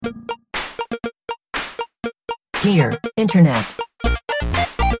Dear Internet.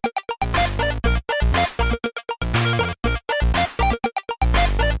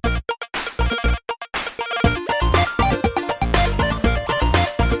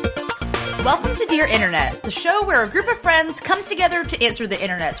 Welcome to Dear Internet, the show where a group of friends come together to answer the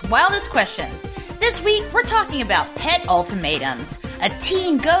internet's wildest questions. This week, we're talking about pet ultimatums, a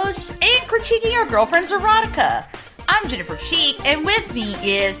teen ghost, and critiquing our girlfriend's erotica. I'm Jennifer Cheek, and with me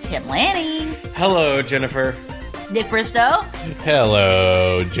is Tim Lanning. Hello, Jennifer. Nick Bristow.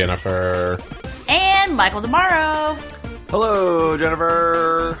 Hello, Jennifer. And Michael DeMauro. Hello,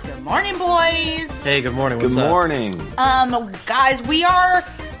 Jennifer. Good morning, boys. Hey, good morning. What's Good up? morning. Guys, we are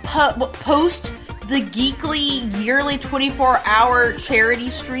post the Geekly yearly 24-hour charity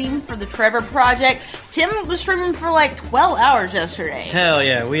stream for the Trevor Project. Tim was streaming for like 12 hours yesterday. Hell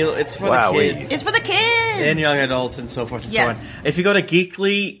yeah, it's for the kids. It's for the kids! And young adults and so forth and Yes. so on. If you go to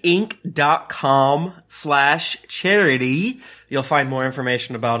geeklyinc.com/charity, you'll find more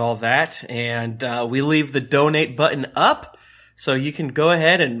information about all that. And we leave the donate button up, so you can go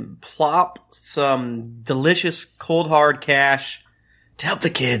ahead and plop some delicious cold hard cash to help the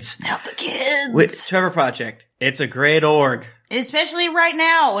kids. Help the kids! With Trevor Project. It's a great org. Especially right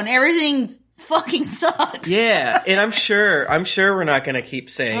now when everything fucking sucks. Yeah, and I'm sure we're not going to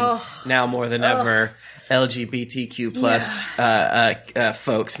keep saying now more than ever LGBTQ plus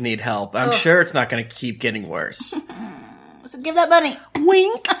folks need help. I'm sure it's not going to keep getting worse. So give that money.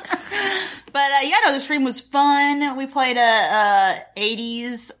 Wink. But the stream was fun. We played a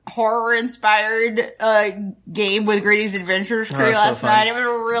 80s horror-inspired game with Grady's Adventures crew last night. It was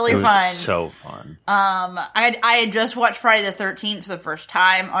really fun. So fun. I had just watched Friday the 13th for the first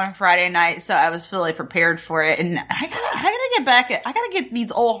time on Friday night, so I was fully prepared for it. And I gotta get back I gotta get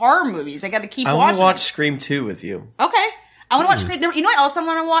these old horror movies. I gotta keep watching. I want to watch Scream 2 with you. Okay. I want to watch Scream. You know what else I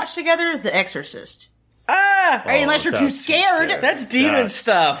want to watch together? The Exorcist. Right, unless you're too scared. That's demon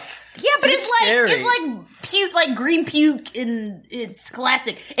stuff. Yeah, but It's scary. it's like puke, like green puke, and it's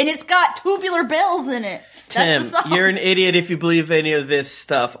classic, and it's got tubular bells in it. That's Tim, the song. you're an idiot if you believe any of this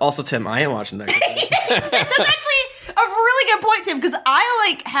stuff. Also, Tim, I am watching that. That's actually a really good point, Tim, because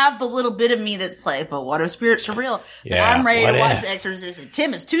I have the little bit of me that's like, but what if spirits are real? But Yeah, I'm ready to what watch if? The Exorcist, and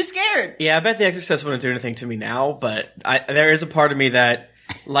Tim is too scared. Yeah, I bet the Exorcist wouldn't do anything to me now, but there is a part of me that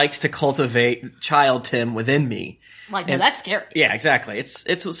likes to cultivate child Tim within me. No, that's scary. Yeah, exactly.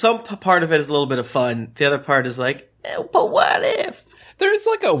 It's some part of it is a little bit of fun. The other part is like, but what if? There's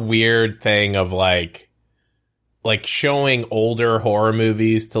like a weird thing of like showing older horror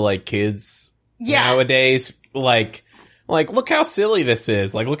movies to like kids nowadays. Like look how silly this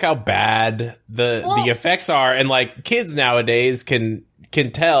is. Like look how bad the effects are, and like kids nowadays can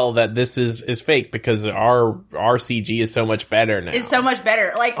tell that this is fake because our CG is so much better now. It's so much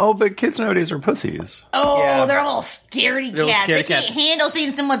better. But kids nowadays are pussies. They're little scaredy Little cats. scaredy They can't cats. handle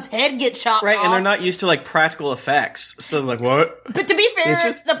seeing someone's head get chopped Right, off. and they're not used to like practical effects. So like, what? But to be fair, It's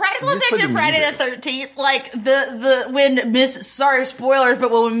just- the practical you just effects put in the Friday music. the 13th, like when sorry spoilers, but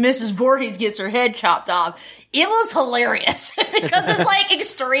when Mrs. Voorhees gets her head chopped off, it looks hilarious because it's like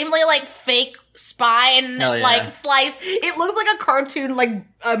extremely like fake spine Hell yeah. like slice. It looks like a cartoon, like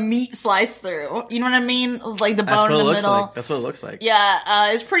a meat slice through. You know what I mean? Like the That's bone what in it the looks middle. like. That's what it looks like.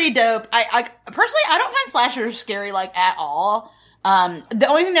 Yeah, it's pretty dope. I personally, I don't find slashers scary like at all. The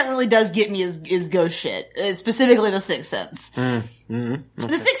only thing that really does get me is ghost shit, specifically The Sixth Sense. The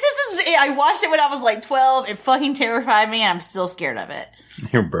Sixth Sense is, I watched it when I was like 12. It fucking terrified me, and I'm still scared of it.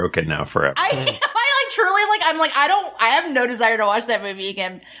 You're broken now forever. I truly, I have no desire to watch that movie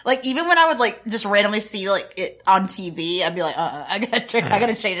again. Like, even when I would, just randomly see, it on TV, I'd be like, I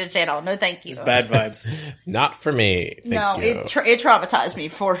gotta change the channel. No, thank you. Bad vibes. Not for me. No, Thank you. it traumatized me,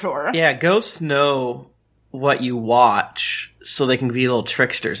 for sure. Yeah, ghosts know what you watch, so they can be little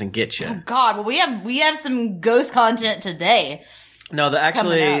tricksters and get you. God, well, we have some ghost content today. No,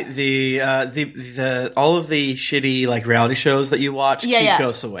 Coming up. the all of the shitty like reality shows that you watch keep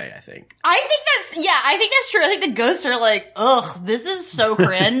ghosts away, I think. I think that's true. I think the ghosts are like, ugh, this is so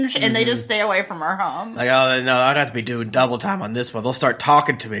cringe, and they just stay away from our home. Like, oh no, I'd have to be doing double time on this one. They'll start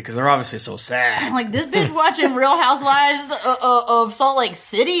talking to me because they're obviously so sad. Like, this bitch watching Real Housewives of Salt Lake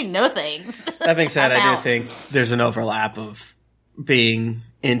City? No thanks. That being said, I'm I do out. think there's an overlap of being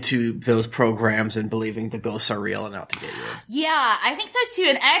into those programs and believing the ghosts are real and out to get you. Yeah, I think so too.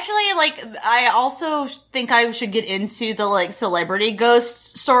 And actually, I also think I should get into the celebrity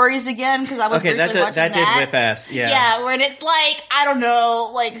ghost stories again, because I was Okay, briefly watching that did whip ass. Yeah. Yeah, when it's I don't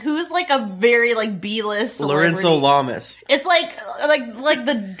know, who's a very B-list celebrity. Lorenzo Lamas. It's like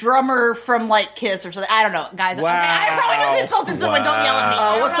the drummer from Kiss or something. I don't know, guys. Wow. Okay, I probably just insulted someone. Don't yell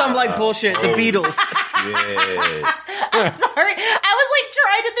at me. What's some bullshit? The Beatles. I'm sorry. I was like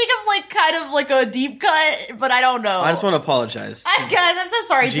trying to think of like kind of like a deep cut, but I don't know. I just want to apologize. Guys, I'm so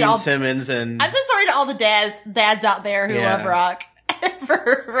sorry to Gene all. Simmons and I'm so sorry to all the dads out there who Yeah. love rock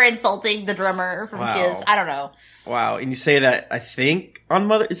for insulting the drummer from Wow. Kiss. I don't know. wow. And you say that I think on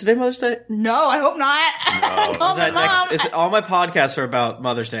is today Mother's Day? No, I hope not. I call Is my that mom. next? All my podcasts are about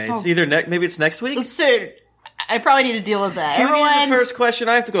Mother's Day. It's either maybe it's next week. Soon. I probably need to deal with that. Can we get Everyone. the first question?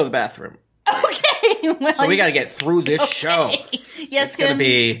 I have to go to the bathroom, Okay. Well, so we got to get through this show. Yes, It's gonna Tim.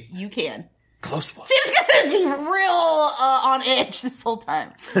 be You can. close one. Tim's gonna be real on edge this whole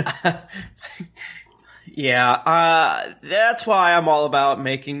time. Yeah, that's why I'm all about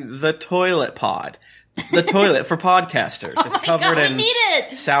making the toilet pod. The toilet for podcasters. It's covered God, we in need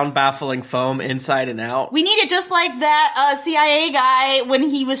it. sound baffling foam inside and out. We need it just like that CIA guy when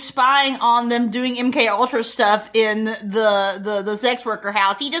he was spying on them doing MK Ultra stuff in the sex worker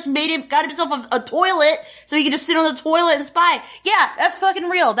house. He just got himself a toilet so he could just sit on the toilet and spy. Yeah, that's fucking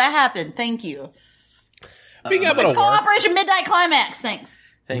real. That happened. Thank you. Being able It's to called work, Operation Midnight Climax. Thanks.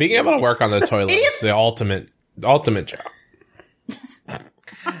 being able to work on the toilet is the ultimate job.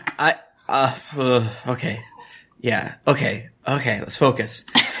 Okay. Yeah. Okay. Let's focus.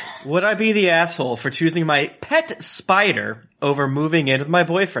 Would I be the asshole for choosing my pet spider over moving in with my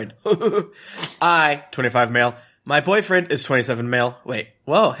boyfriend? I, 25 male. My boyfriend is 27 male. Wait.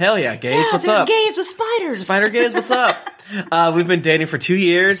 Whoa. Hell yeah. Gays. What's they're up? gays with spiders. Spider gays. What's up? We've been dating for 2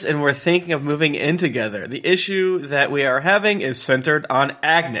 years and we're thinking of moving in together. The issue that we are having is centered on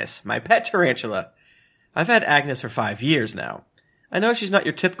Agnes, my pet tarantula. I've had Agnes for 5 years now. I know she's not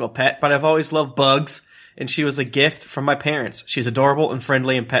your typical pet, but I've always loved bugs, and she was a gift from my parents. She's adorable and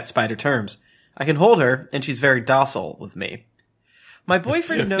friendly in pet spider terms. I can hold her, and she's very docile with me. My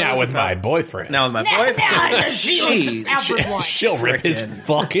boyfriend knows Now with about- my boyfriend. Now with my boyfriend. Jeez. Alfred White. She'll rip his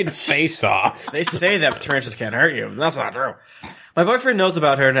fucking face off. They say that tarantulas can't hurt you. That's not true. My boyfriend knows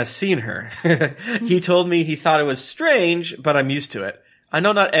about her and has seen her. He told me he thought it was strange, but I'm used to it. I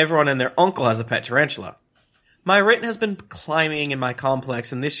know not everyone and their uncle has a pet tarantula. My rent has been climbing in my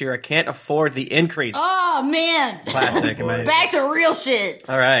complex, and this year I can't afford the increase. Oh, man. Classic. Back to real shit.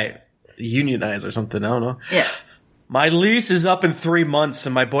 All right. Unionize or something. I don't know. Yeah. My lease is up in 3 months,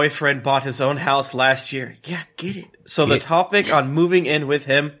 and my boyfriend bought his own house last year. Yeah, get it. So the topic on moving in with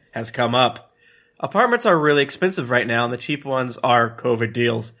him has come up. Apartments are really expensive right now, and the cheap ones are COVID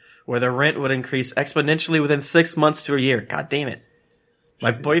deals, where the rent would increase exponentially within 6 months to a year. God damn it. My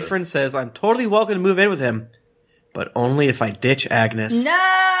boyfriend says I'm totally welcome to move in with him, but only if I ditch Agnes.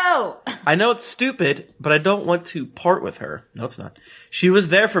 No! I know it's stupid, but I don't want to part with her. No, it's not. She was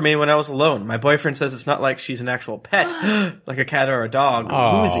there for me when I was alone. My boyfriend says it's not like she's an actual pet, like a cat or a dog.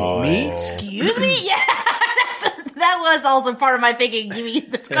 Who is he? Me? Excuse me? Yeah. That was also part of my thinking. Give me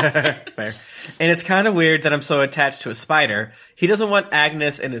this question. Fair. And it's kind of weird that I'm so attached to a spider. He doesn't want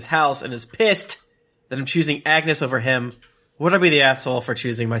Agnes in his house and is pissed that I'm choosing Agnes over him. Would I be the asshole for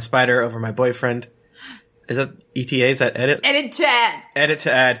choosing my spider over my boyfriend? Is that ETA? Is that edit? Edit chat. Edit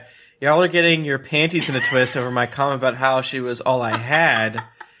to add. Y'all are getting your panties in a twist over my comment about how she was all I had.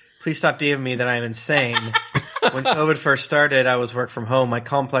 Please stop DMing me that I'm insane. When COVID first started, I was work from home. My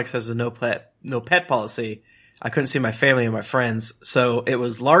complex has a no pet policy. I couldn't see my family and my friends, so it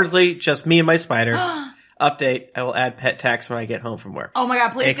was largely just me and my spider. Update, I will add pet tax when I get home from work. Oh my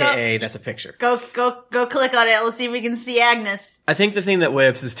god, please AKA, that's a picture. go click on it. Let's see if we can see Agnes. I think the thing that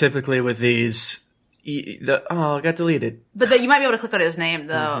whips is typically with these, it got deleted. But you might be able to click on his name,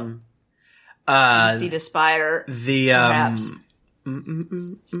 though. See the spider. Perhaps.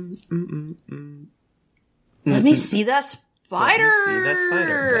 Let me see that spider. See that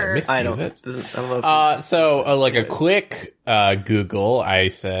spider. Let me see I don't know. So, like a quick Google, I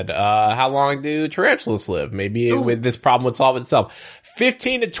said, how long do tarantulas live? Maybe with this problem would solve itself.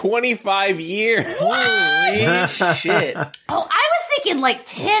 15 to 25 years. Holy shit. Oh, I was thinking like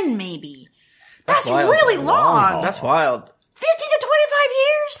 10, maybe. That's wild. really long. That's wild. 15 to 25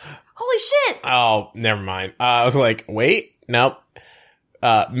 years? Holy shit. Oh, never mind. I was like, wait, nope.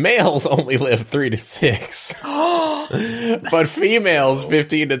 Males only live 3 to 6. But females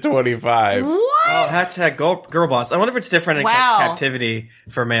 15 to 25. What? Oh, hashtag girl boss. I wonder if it's different in captivity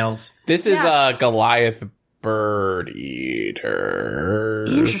for males. This is Goliath bird eater.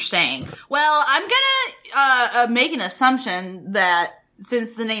 Interesting. Well, I'm gonna make an assumption that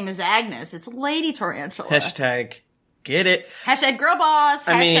since the name is Agnes, it's a lady tarantula. Hashtag get it. Hashtag girl boss.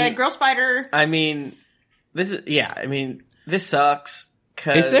 Hashtag girl spider. I mean, this sucks.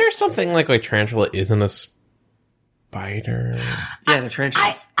 Is there something like tarantula isn't a spider? Yeah, the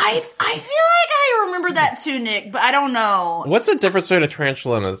tarantulas. I feel like I remember that too, Nick, but I don't know. What's the difference between a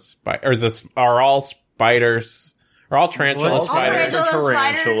tarantula and a spider? Or are all spiders? Are all tarantulas All spiders? tarantulas are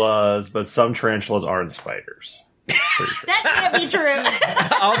spiders? tarantulas, but some tarantulas aren't spiders. That can't be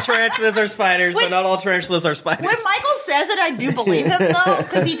true. All tarantulas are spiders, When- but not all tarantulas are spiders. When Michael says it, I do believe him, though,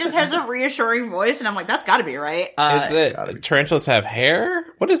 because he just has a reassuring voice, and I'm like, that's gotta be right. Is it tarantulas have hair?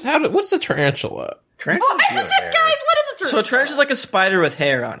 What's a tarantula? Tarantulas What do is have it, hair. guys? What is it? So a tarantula's like a spider with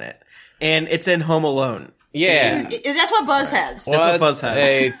hair on it, and it's in Home Alone. Yeah. That's what Buzz has. what Buzz What's has.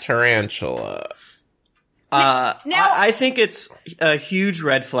 a tarantula? Now- I think it's a huge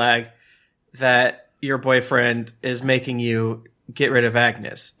red flag that your boyfriend is making you get rid of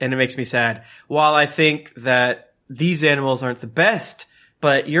Agnes, and it makes me sad. While I think that these animals aren't the best,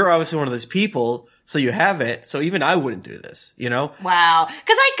 but you're obviously one of those people, so you have it. So even I wouldn't do this, you know? Wow.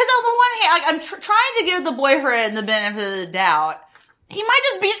 Because on the one hand, like, I'm trying to give the boyfriend the benefit of the doubt. He might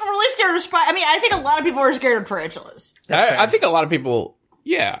just be really scared of spiders. I mean, I think a lot of people are scared of tarantulas. I think a lot of people,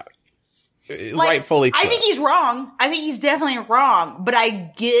 rightfully so. I think he's wrong. I think he's definitely wrong. But I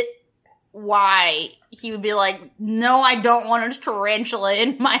get why he would be like, no, I don't want a tarantula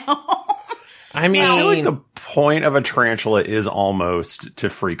in my home. I mean, I feel like the point of a tarantula is almost to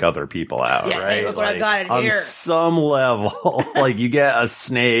freak other people out, Yeah, right? hey, look what I got in on here. some level, like you get a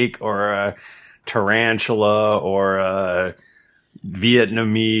snake or a tarantula or a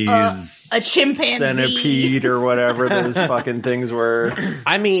Vietnamese A chimpanzee. centipede or whatever those fucking things were.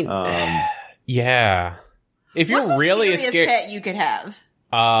 I mean, yeah. If you're What's the really scariest scared, pet you could have?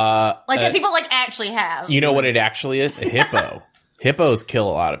 that people actually have. you know what it actually is? A hippo. Hippos kill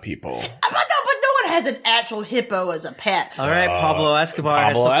a lot of people. But no one has an actual hippo as a pet. All right, Pablo Escobar.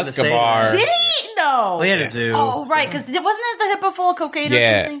 has Pablo something to say Escobar. to Did he? No. Well, he had a zoo. Oh, right, because wasn't it the hippo full of cocaine or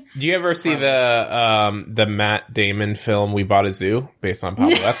Yeah. something? Do you ever see the Matt Damon film We Bought a Zoo based on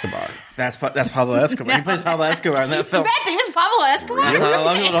Pablo Escobar? That's Pablo Escobar. He plays Pablo Escobar in that film. Matt Damon's Pablo Escobar? A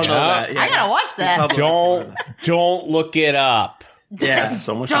lot of people don't know Yeah. that. Yeah. I gotta watch that. Pablo Escobar. Don't look it up. Yeah.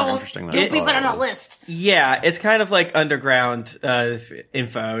 So much more Don't interesting than don't I be thought put it on a was. list. Yeah, it's kind of like underground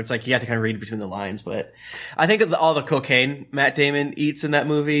info. It's like you have to kind of read between the lines, but I think that all the cocaine Matt Damon eats in that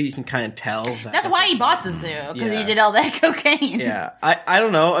movie, you can kind of tell. That's why he bought the zoo, because Yeah. he did all that cocaine. Yeah, I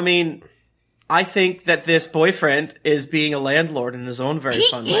don't know. I mean, I think that this boyfriend is being a landlord in his own very He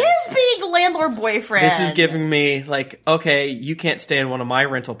fun way. is being a landlord boyfriend. This is giving me like, okay, you can't stay in one of my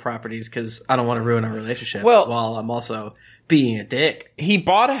rental properties because I don't want to ruin our relationship. Well- while I'm also being a dick. He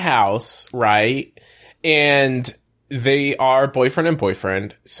bought a house, right? And they are boyfriend and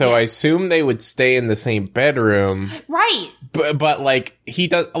boyfriend. So I assume they would stay in the same bedroom. Right. But like he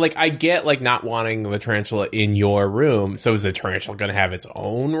does, like I get like not wanting the tarantula in your room. So is the tarantula going to have its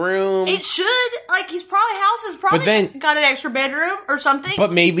own room? It should. Like, his house has probably But then- got an extra bedroom or something.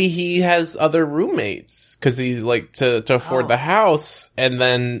 But maybe he has other roommates because he's like to afford the house. And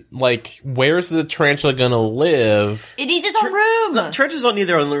then like, where's the tarantula going to live? it needs its own room. No, churches don't need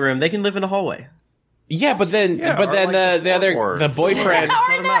their own room; they can live in a hallway. Yeah, but then Yeah, but or then like the other floorboards. the boyfriend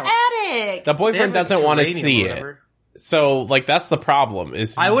or in the attic. the boyfriend They have, like, doesn't want to geranium see or it. whatever. So like that's the problem.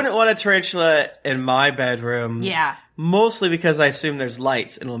 Is I wouldn't want a tarantula in my bedroom. Yeah. Mostly because I assume there's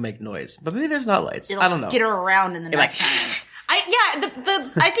lights and it'll make noise. But maybe there's not lights. It'll I don't know. skitter around in the like- night.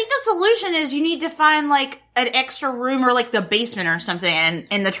 I think the solution is you need to find like an extra room or like the basement or something,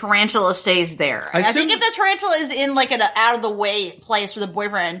 and the tarantula stays there. I assume- think if the tarantula is in like an out of the way place where the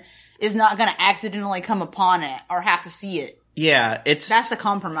boyfriend is not going to accidentally come upon it or have to see it, Yeah, it's that's the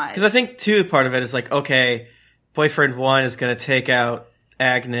compromise. because I think too part of it is like, okay, boyfriend one is going to take out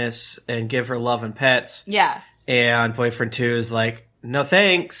Agnes and give her love and pets, yeah. and boyfriend two is like, no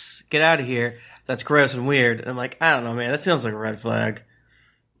thanks, get out of here. That's gross and weird. And I'm like, I don't know, man. That sounds like a red flag.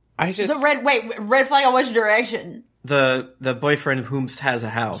 I just The red flag on which direction? The boyfriend whom has a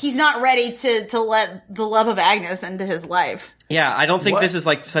house. He's not ready to let the love of Agnes into his life. Yeah, I don't think What? this is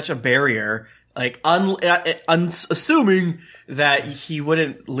like such a barrier. Like, assuming that he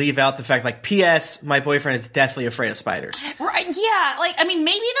wouldn't leave out the fact, like, P.S. My boyfriend is deathly afraid of spiders. Right, yeah. Like, I mean,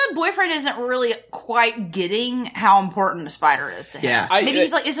 maybe the boyfriend isn't really quite getting how important a spider is to him. Yeah. Maybe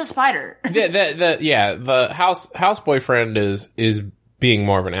he's like, it's a spider. the house boyfriend is being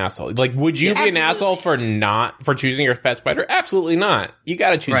more of an asshole. Like, would you be an Absolutely. asshole for choosing your pet spider? Absolutely not. You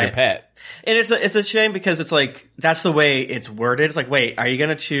got to choose your Right. pet. And it's a shame because it's like, that's the way it's worded. It's like, wait, are you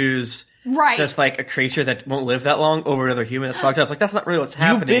gonna choose Right. just like a creature that won't live that long over another human that's fucked up? It's like, that's not really what's You've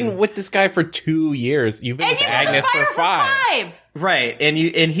happening. been with this guy for 2 years. You've been And with you were the Agnes spider for 5. Right, and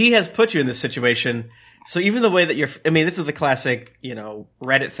he has put you in this situation. So even the way that this is the classic,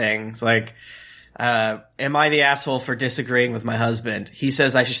 Reddit thing. It's like, am I the asshole for disagreeing with my husband? He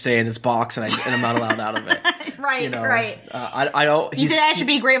says I should stay in this box and I'm not allowed out of it. Right, you know, right. I don't. You said I should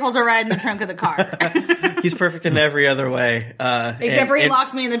be grateful to ride in the trunk of the car. He's perfect in every other way. Except for he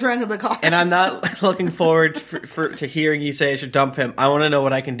locked me in the trunk of the car. And I'm not looking forward to hearing you say I should dump him. I want to know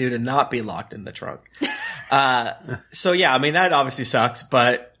what I can do to not be locked in the trunk. So yeah, I mean, that obviously sucks,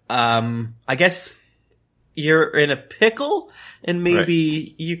 but I guess you're in a pickle, and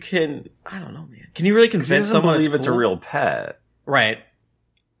maybe you can, I don't know, man. Can you really convince someone believe it's a real pet? Right.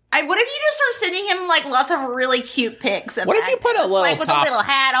 What if you just start sending him like lots of really cute pics? Of What if you put a little like with top- a little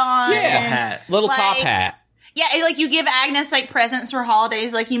hat on? Yeah, hat. little Like- top hat. Yeah, like you give Agnes like presents for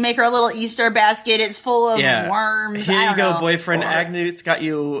holidays. Like you make her a little Easter basket. It's full of worms. Here I you don't go, know. boyfriend. Agnes got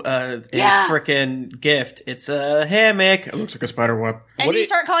you a Yeah. frickin' gift. It's a hammock. It looks like a spider web. And What you do-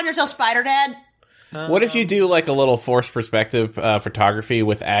 start calling yourself Spider Dad. What if you do like a little forced perspective photography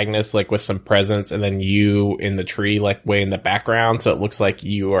with Agnes, like with some presents, and then you in the tree, like way in the background, so it looks like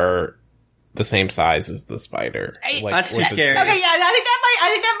you are the same size as the spider. Like, That's too with the- scary. Okay, yeah, I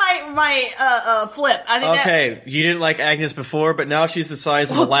think that might flip. I think Okay, you didn't like Agnes before, but now she's the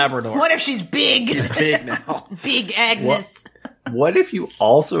size of a Labrador. that. What if she's big? She's big now. Big Agnes. What if you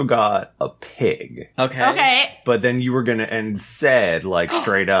also got a pig, Okay. Okay. but then you were gonna and said like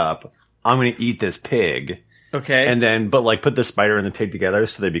straight up, "I'm gonna eat this pig," Okay. and then but like put the spider and the pig together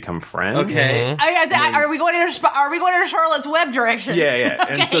so they become friends. Okay. Are we going into Charlotte's Web direction? Yeah, yeah.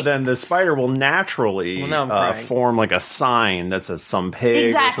 Okay. And so then the spider will naturally Well, now I'm crying. form like a sign that says some pig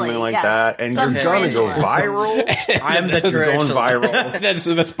Exactly, or something like yes. that. And Some you're going to go tarantula. viral. I'm the It's going tarantula. viral. Then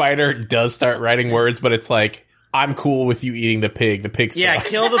so the spider does start writing words, but it's like, I'm cool with you eating the pig. The pig sucks. Yeah,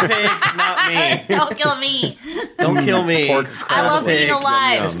 kill the pig, not me. Don't kill me. Don't kill me. Pork I love pig. being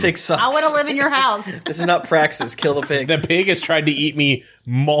alive. This pig sucks. I want to live in your house. This is not praxis. Kill the pig. The pig has tried to eat me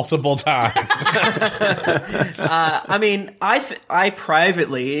multiple times. I mean, I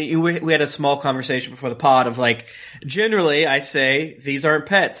privately, we had a small conversation before the pod of like, generally I say these aren't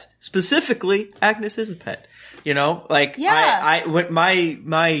pets. Specifically, Agnes is a pet. You know, like, Yeah. when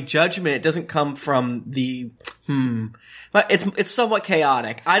my judgment doesn't come from the, but it's somewhat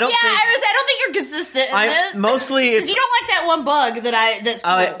chaotic. I don't Yeah, think, I don't think you're consistent in this. mostly Because it's, you don't like that one bug that's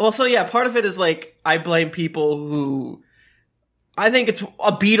cool. well, so yeah, part of it is like, I blame people who, I think it's,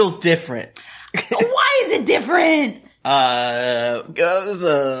 a beetle's different. Why is it different?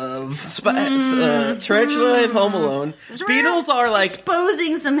 Tarantula and Home Alone. Beetles are like,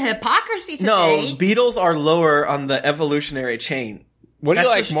 Exposing some hypocrisy no, today. beetles are lower on the evolutionary chain. What do you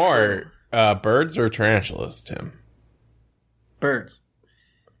That's like just more, birds or tarantulas, Tim? Birds.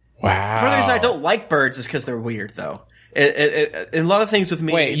 Wow. Part of the reason I don't like birds is because they're weird, though. In a lot of things with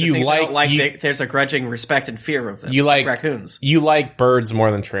me, Wait, the you things I don't like- you- there's a grudging respect and fear of them. You like raccoons. You like birds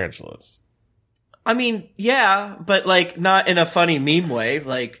more than tarantulas. I mean, yeah, but like not in a funny meme way.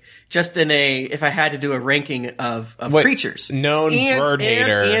 Like just in a, if I had to do a ranking of Wait, creatures, known bird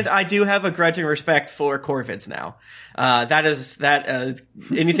hater. and I do have a grudging respect for corvids now.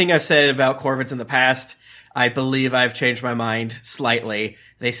 Anything I've said about corvids in the past, I believe I've changed my mind slightly.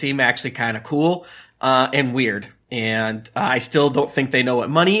 They seem actually kind of cool and weird. And I still don't think they know what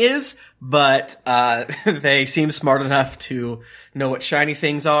money is, but they seem smart enough to know what shiny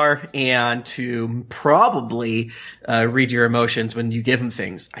things are and to probably read your emotions when you give them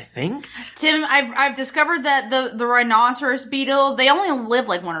things, I think. Tim, I've discovered that the rhinoceros beetle, they only live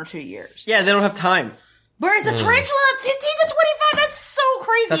like 1 or 2 years. Yeah, they don't have time. Whereas a tarantula, 15 to 25, that's so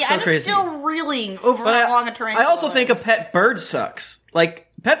crazy. That's so I'm crazy. still reeling over But how long a tarantula I also think a is. pet bird sucks. Like,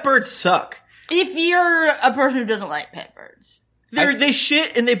 pet birds suck. If you're a person who doesn't like pet birds. They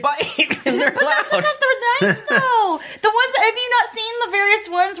shit and they bite and they're But that's loud. because they're nice, though. The ones, have you not seen the various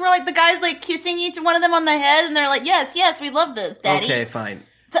ones where, like, the guy's, like, kissing each one of them on the head, and they're like, yes, we love this, daddy. Okay, fine.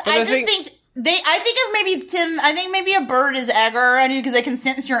 So I the just thing- think, I think of maybe, Tim, I think maybe a bird is aggro around you because they can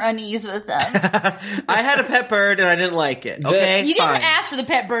sense your unease with them. I had a pet bird and I didn't like it. Okay, You fine. didn't ask for the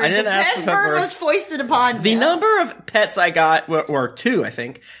pet bird. I didn't the ask pet for pet bird bird. was foisted upon The you. number of pets I got were 2, I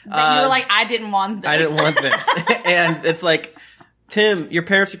think. That you were like, I didn't want this. I didn't want this. And it's like, Tim, your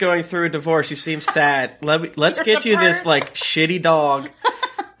parents are going through a divorce. You seem sad. Let's You're get the you this, bird. like, shitty dog.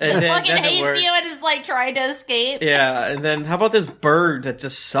 And then, fucking then it hates worked. you and is like trying to escape. Yeah, and then how about this bird that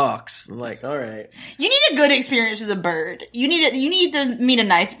just sucks? I'm like, all right. You need a good experience with a bird. You need to meet a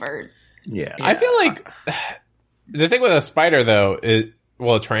nice bird. Yeah. I feel like the thing with a spider, though, is,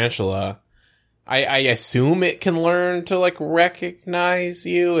 well, a tarantula, I assume it can learn to, like, recognize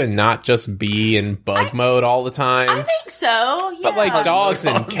you and not just be in bug mode all the time. I think so. Yeah. But, like, dogs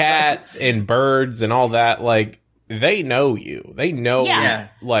and cats and birds and all that, like, they know you. They know, Yeah.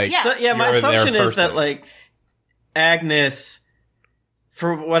 like, Yeah. So, yeah, my you're their assumption is that, person. like, Agnes,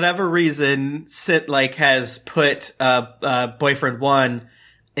 for whatever reason, has put boyfriend 1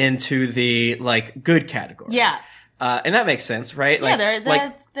 into the good category. Yeah. And that makes sense, right?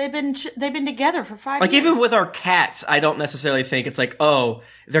 Yeah, they've been together for 5 years. Even with our cats, I don't necessarily think it's oh,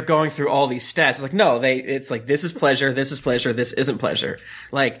 they're going through all these stats. It's no, it's this is pleasure, this isn't pleasure.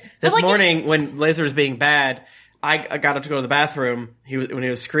 This morning when Laser was being bad, I got up to go to the bathroom. When he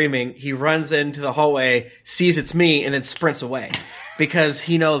was screaming, he runs into the hallway, sees it's me, and then sprints away. Because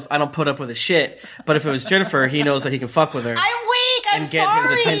he knows I don't put up with his shit. But if it was Jennifer, he knows that he can fuck with her. I'm weak. I'm and get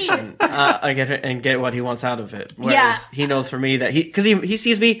sorry. his attention, and get what he wants out of it. Whereas he knows for me that because he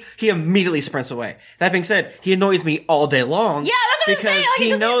sees me, he immediately sprints away. That being said, he annoys me all day long. Yeah, that's what I'm saying.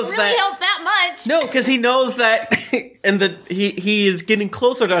 He knows really help that much. No, because he knows that, and he is getting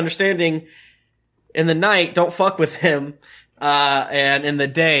closer to understanding. In the night, don't fuck with him. And in the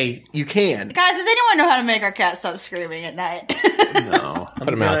day, you can. Guys, does anyone know how to make our cat stop screaming at night? No.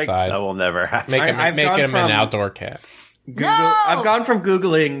 Put him outside. That will never happen. Make him an outdoor cat. I've gone from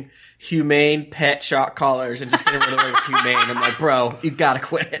Googling humane pet shock collars and just getting rid of the word humane. I'm like, bro, you gotta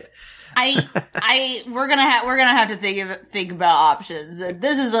quit it. We're gonna have to think about options.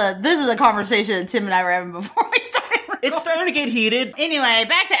 This is a conversation that Tim and I were having before we started recording. It's starting to get heated. Anyway,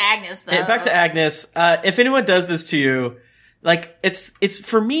 back to Agnes though. Yeah, back to Agnes. If anyone does this to you, it's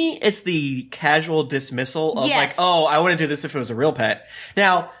for me, it's the casual dismissal of oh, I wouldn't do this if it was a real pet.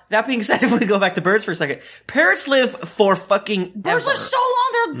 Now, that being said, if we go back to birds for a second, parrots live for fucking birds ever. live so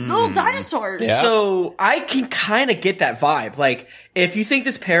long, they're little dinosaurs. Yeah. So I can kind of get that vibe. If you think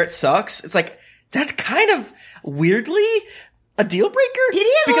this parrot sucks, it's that's kind of weirdly a deal breaker. It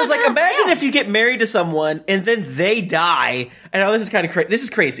is because imagine real. if you get married to someone and then they die. I know this is kind of crazy. This is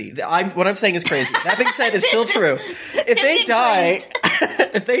crazy. What I'm saying is crazy. That being said, it's still true.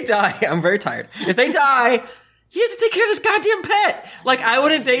 If they die, I'm very tired. If they die, you have to take care of this goddamn pet. I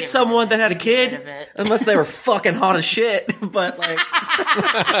wouldn't date someone that had a kid unless they were fucking hot as shit. But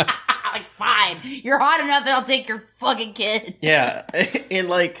fine, you're hot enough that I'll take your fucking kid. Yeah,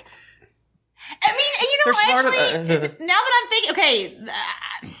 and I mean, actually, now that I'm thinking, okay,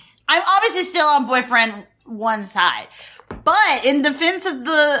 I'm obviously still on boyfriend 1's side, but in defense of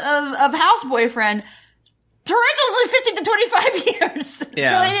of house boyfriend, tarantulas live 15 to 25 years.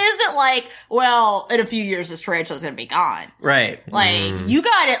 Yeah. So it isn't in a few years this tarantula's gonna be gone. Right. You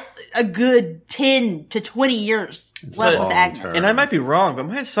got a good 10 to 20 years left with Agnes. And I might be wrong, but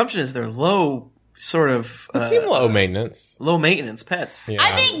my assumption is they're low, sort of... They seem low maintenance. Low maintenance pets. Yeah.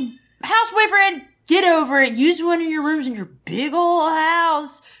 I think house boyfriend, get over it. Use one of your rooms in your big old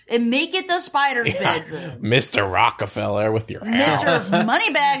house and make it the spider's bedroom. Mr. Rockefeller with your house. Mr.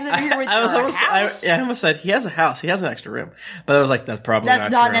 Moneybags over here with your house. I almost said he has a house. He has an extra room. But I was that's probably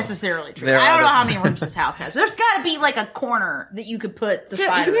not true. necessarily true. I don't know how many rooms this house has. There's got to be a corner that you could put the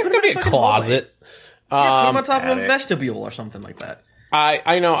spider. There could be a closet. Put him on top of a vestibule or something like that.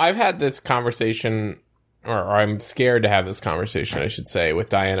 I know I've had this conversation, or I'm scared to have this conversation, I should say, with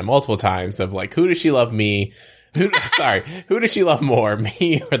Diana multiple times of who does she love me? Who does she love more,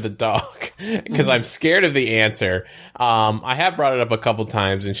 me or the dog? Because I'm scared of the answer. I have brought it up a couple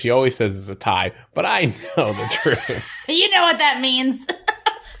times, and she always says it's a tie, but I know the truth. You know what that means.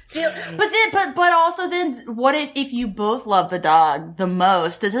 But also then, what if you both love the dog the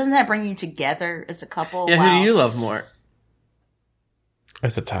most? Doesn't that bring you together as a couple? Yeah, wow. Who do you love more?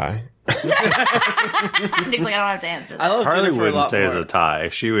 It's a tie. Nick's I don't have to answer that. I love Harley Jennifer wouldn't say it's a tie.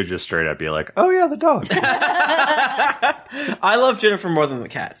 She would just straight up be oh yeah, the dog. I love Jennifer more than the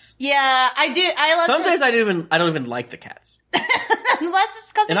cats. Yeah, I do. I love. Some days I don't even like the cats. That's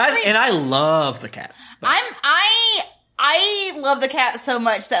just because I love the cats. But. I love the cat so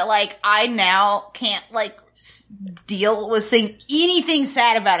much that I now can't deal with seeing anything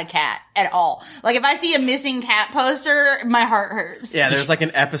sad about a cat at all. If I see a missing cat poster, my heart hurts. Yeah, there's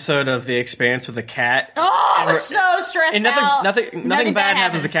an episode of The Expanse with a cat. Oh, I'm so stressed and out. Nothing bad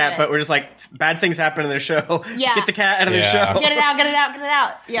happens to the cat, but we're just bad things happen in their show. Yeah. Get the cat out of their show. Get it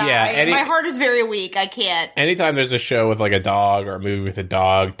out. Yeah, my heart is very weak. I can't. Anytime there's a show with a dog or a movie with a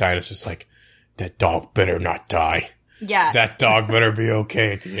dog, Dinah's just that dog better not die. Yeah. That dog better be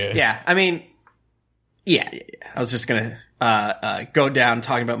okay at the end. Yeah, I mean... Yeah. I was just gonna go down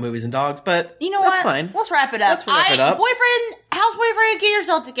talking about movies and dogs, but you know that's what? fine. Let's wrap it up. House boyfriend, get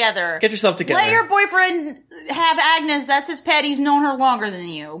yourself together. Get yourself together. Let your boyfriend have Agnes. That's his pet. He's known her longer than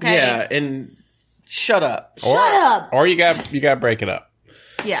you. Okay. Yeah, and shut up. Shut up. Or you got break it up.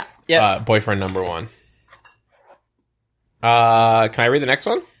 Yeah. Yeah. Boyfriend number 1. Can I read the next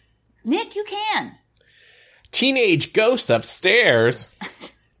one? Nick, you can. Teenage ghost upstairs.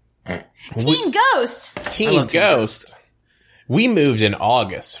 Teen Ghost. Teen Ghost. We moved in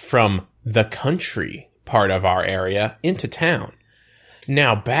August from the country part of our area into town.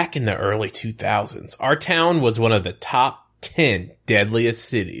 Now, back in the early 2000s, our town was one of the top 10 deadliest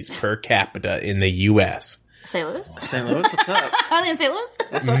cities per capita in the U.S. St. Louis? St. Louis, what's up? Are they in St.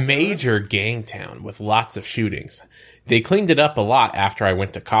 Louis? Major gang town with lots of shootings. They cleaned it up a lot after I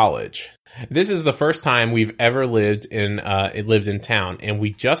went to college. This is the first time we've ever lived in town, and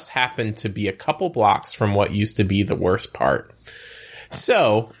we just happened to be a couple blocks from what used to be the worst part.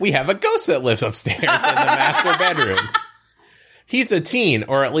 So, we have a ghost that lives upstairs in the master bedroom. He's a teen,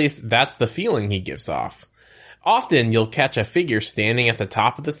 or at least that's the feeling he gives off. Often, you'll catch a figure standing at the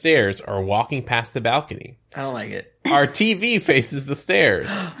top of the stairs or walking past the balcony. I don't like it. Our TV faces the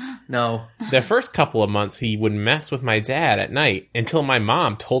stairs. No. The first couple of months, he would mess with my dad at night until my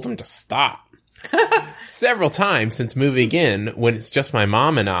mom told him to stop. Several times since moving in, when it's just my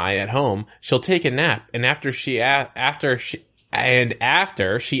mom and I at home, she'll take a nap, and after she asks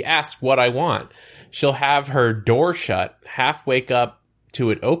what I want, she'll have her door shut, half wake up to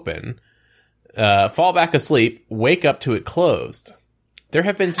it open, fall back asleep, wake up to it closed. There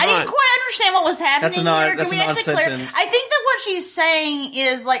have been times I didn't quite understand what was happening here. Can we actually clear? sentence. I think that what she's saying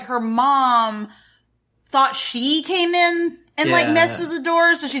is like her mom thought she came in and like messed with the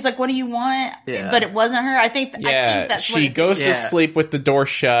door, so she's like, "What do you want?" Yeah. But it wasn't her. I think that's she what goes to sleep with the door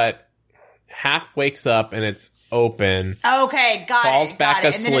shut, half wakes up and it's open. Okay, got falls it. back got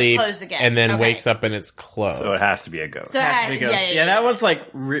asleep, and then it's closed again. and then Okay. wakes up and it's closed. So it has to be a ghost. So it Has to be ghost. yeah. That one's like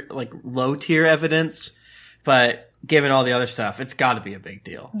low tier evidence, but given all the other stuff, it's got to be a big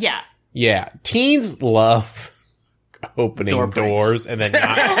deal. Yeah. Yeah, teens love opening Door pranks. doors and then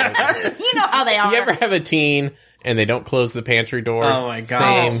not closing them. You know how they are. You ever have a teen and they don't close the pantry door? Oh my god,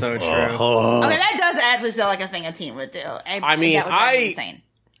 Same. that's so true. Okay, that does actually sound like a thing a teen would do. I mean, that would drive me insane.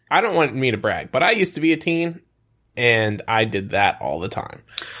 I don't want me to brag, but I used to be a teen and I did that all the time.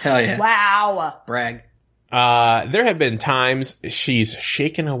 Hell yeah. Wow. Brag. There have been times she's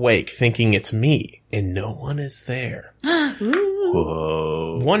shaken awake thinking it's me and no one is there.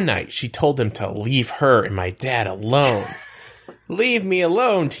 Whoa. One night she told him to leave her and my dad alone. Leave me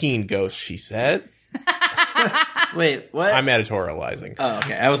alone, teen ghost, she said. Wait, what? I'm editorializing. Oh,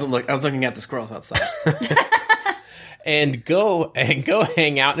 okay. I was looking at the squirrels outside. And go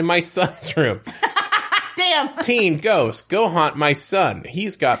hang out in my son's room. Damn. Teen ghost, go haunt my son.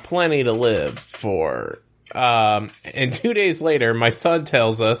 He's got plenty to live for. And 2 days later, my son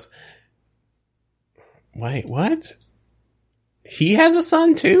tells us, wait, what? He has a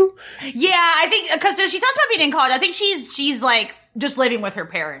son too? Yeah, I think because she talks about being in college. I think she's like just living with her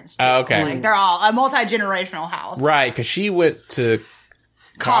parents. Too. Okay. Like, they're all a multi-generational house. Right, because she went to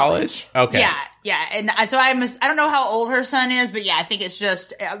college. Okay. Yeah. And so I don't know how old her son is, but yeah, I think it's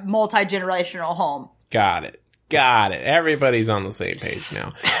just a multi-generational home. Got it. Everybody's on the same page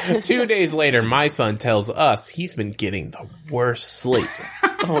now. 2 days later, my son tells us he's been getting the worst sleep.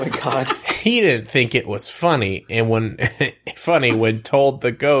 Oh my god. He didn't think it was funny, and when told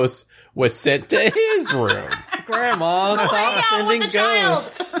the ghost was sent to his room. Grandma, stop Hang out sending with the child.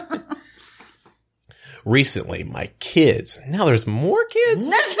 ghosts. Recently, my kids. Now there's more kids?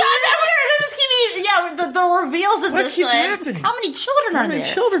 There's just keep the reveals of What this keeps one. happening? How many children How are many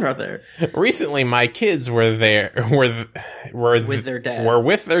there? children are there? Recently, my kids were With their dad. Were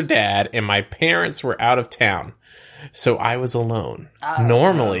with their dad, and my parents were out of town. So I was alone.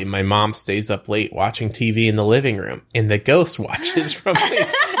 Normally, my mom stays up late watching TV in the living room, and the ghost watches from his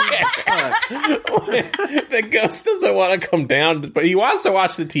chair. The ghost doesn't want to come down, but he wants to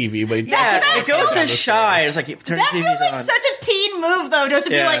watch the TV. But he Yeah, doesn't the ghost want is to shy. It's like, turn the That TVs feels like on. such a teen move, though, just to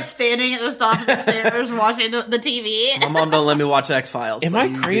be Yeah. like standing at the top of the stairs watching the TV. My mom don't let me watch X-Files. Am but I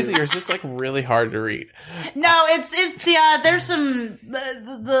you crazy, do. or is this like really hard to read? No, it's the there's some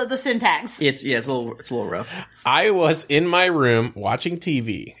the syntax. It's a little rough. I was in my room watching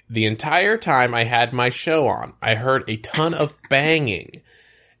TV. The entire time I had my show on, I heard a ton of banging.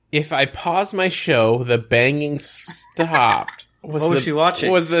 If I paused my show, the banging stopped. What was she watching?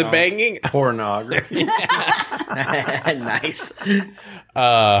 Was the Oh. banging? Pornography. Nice.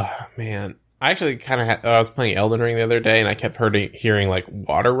 Man. I actually kind of I was playing Elden Ring the other day, and I kept hearing like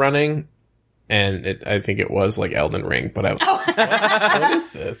water running. And I think it was like Elden Ring, but I was like, what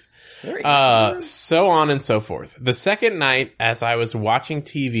is this? So on and so forth. The second night, as I was watching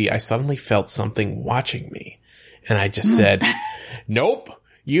TV, I suddenly felt something watching me. And I just said, nope,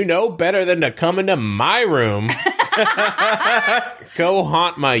 you know better than to come into my room. Go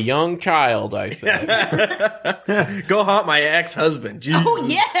haunt my young child, I said. Go haunt my ex-husband. Jesus. Oh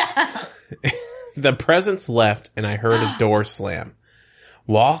yeah. The presence left, and I heard a door slam.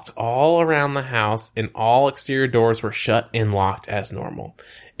 walked all around the house, and all exterior doors were shut and locked as normal.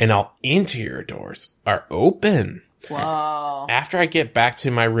 And all interior doors are open. Whoa. After I get back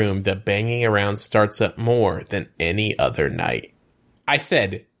to my room, the banging around starts up more than any other night. I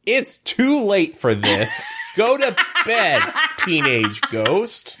said, it's too late for this. Go to bed, teenage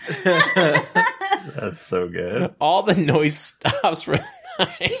ghost. That's so good. All the noise stops for the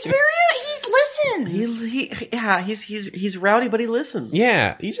night. He's listens. He's rowdy, but he listens.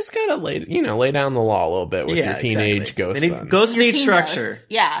 Yeah, you just gotta lay down the law a little bit with your teenage ghost son. Ghosts need structure. Ghost.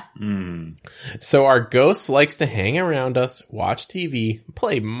 Yeah. So our ghost likes to hang around us, watch TV,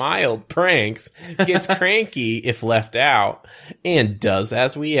 play mild pranks, gets cranky if left out, and does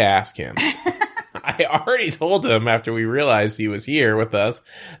as we ask him. I already told him after we realized he was here with us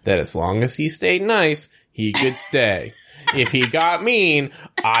that as long as he stayed nice, he could stay. If he got mean,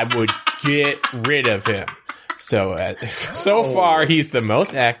 I would get rid of him. So far, he's the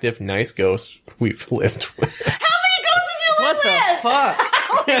most active, nice ghost we've lived with. How many ghosts have you lived with? What the fuck?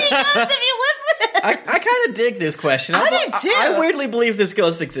 How many ghosts have you lived with? I kind of dig this question. I do too. I weirdly believe this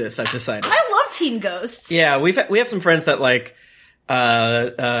ghost exists. I've decided. I love teen ghosts. Yeah, we have some friends that like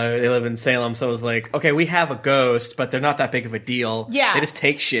they live in Salem, so it was like, okay, we have a ghost, but they're not that big of a deal. Yeah. They just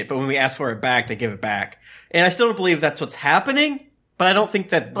take shit, but when we ask for it back, they give it back. And I still don't believe that's what's happening, but I don't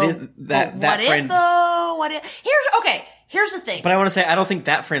think that that what friend. If though? What if? Here's the thing. But I want to say I don't think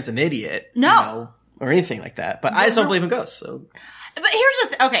that friend's an idiot. No. Or anything like that. But I just don't believe in ghosts. So. But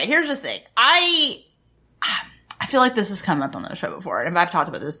here's the thing. I feel like this has come up on the show before, and if I've talked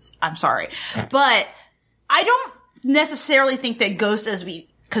about this, I'm sorry. But I don't necessarily think that ghosts as we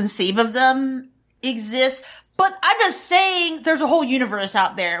conceive of them exist. But I'm just saying there's a whole universe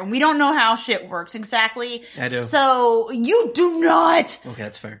out there, and we don't know how shit works exactly. I do. So you do not. Okay,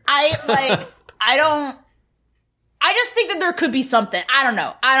 that's fair. I just think that there could be something. I don't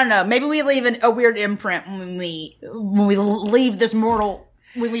know. Maybe we leave a weird imprint when we leave this mortal,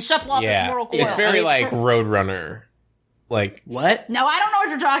 when we shuffle off this mortal coil. It's very like Roadrunner. Like what? No, I don't know what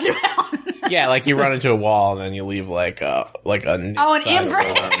you're talking about. Yeah, like you run into a wall and then you leave like a an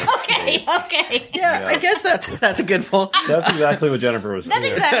imprint. Okay. Yeah, I guess that's a good pull. That's exactly what Jennifer was saying.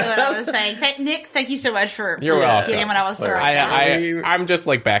 That's exactly what I was saying. Nick, thank you so much for welcome. getting what I was throwing. I'm just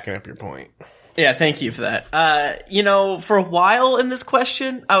like backing up your point. Yeah, thank you for that. For a while in this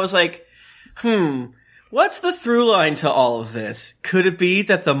question, I was like, what's the through line to all of this? Could it be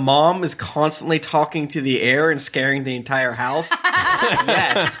that the mom is constantly talking to the air and scaring the entire house?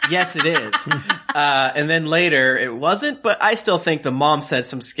 Yes, it is. And then later, it wasn't, but I still think the mom said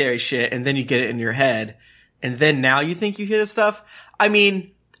some scary shit, and then you get it in your head, and then now you think you hear this stuff? I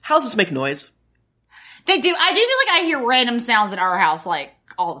mean, houses make noise. They do. I do feel like I hear random sounds in our house, like,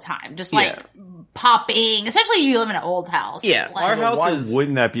 all the time. Just, like, popping. Especially if you live in an old house. Yeah, like, our house Why is...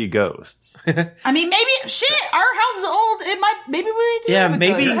 wouldn't that be ghosts? I mean, maybe... Shit, our house is old. It might... Maybe we do have a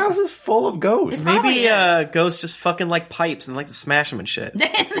maybe... Your house is full of ghosts. Maybe ghosts just fucking like pipes and like to smash them and shit. They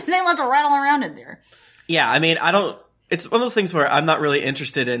like to rattle around in there. Yeah, I mean, it's one of those things where I'm not really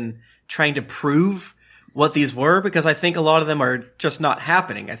interested in trying to prove what these were, because I think a lot of them are just not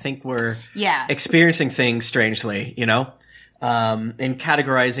happening. I think we're experiencing things strangely, and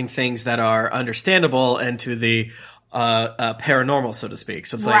categorizing things that are understandable into the paranormal, so to speak.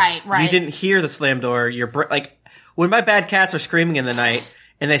 So it's like, you didn't hear the slam door. Like, when my bad cats are screaming in the night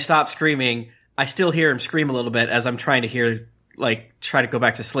and they stop screaming, I still hear them scream a little bit as I'm trying to go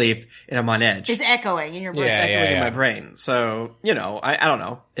back to sleep, and I'm on edge. It's echoing in your brain. It's echoing in my brain. So, I don't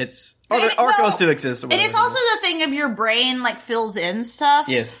know. It's, our ghosts do exist. And it's also the thing of your brain, like, fills in stuff.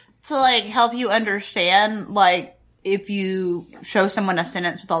 Yes. To, like, help you understand, like, if you show someone a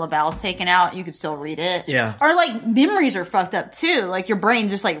sentence with all the vowels taken out, you could still read it. Yeah. Or, like, memories are fucked up, too. Like, your brain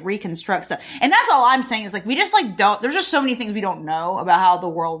just, like, reconstructs stuff. And that's all I'm saying is, like, we just, like, there's just so many things we don't know about how the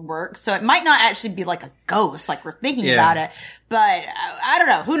world works. So it might not actually be, like, a ghost, like, we're thinking about it. But, I don't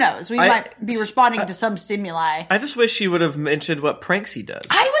know. Who knows? We might be responding to some stimuli. I just wish you would have mentioned what pranks he does.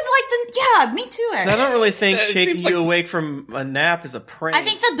 I would like to, me too. I don't really think shaking you awake from a nap is a prank. I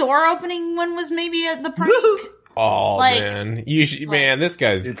think the door opening one was maybe the prank. Oh, man. Man, this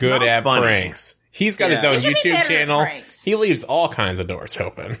guy's good at pranks. He's got his own YouTube channel. He leaves all kinds of doors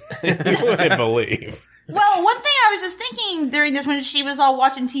open. You wouldn't believe. Well, one thing I was just thinking during this when she was all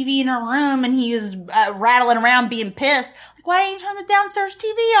watching TV in her room and he was rattling around being pissed. Like, why didn't you turn the downstairs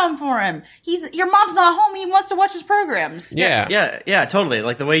TV on for him? Your mom's not home. He wants to watch his programs. Yeah, totally.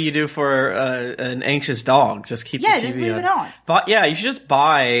 Like the way you do for an anxious dog. Just keep the TV just leave on. it on. But yeah, you should just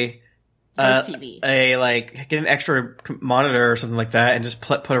buy Ghost TV. Get an extra monitor or something like that, and just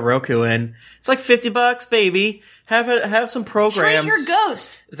put a Roku in. It's like $50, baby. Have some programs. Treat your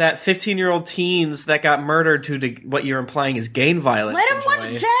ghost. That 15-year-old teens that got murdered to what you're implying is gain violence. Let him watch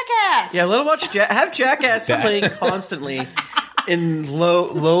Jackass. Yeah, let him watch. Have Jackass playing constantly in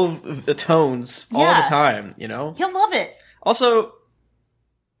low tones all the time. You know, he'll love it. Also,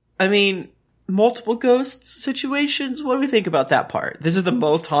 I mean, multiple ghost situations. What do we think about that part? This is the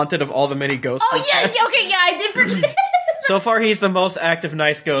most haunted of all the many ghosts. Oh yeah, okay, yeah, I did forget. So far, he's the most active,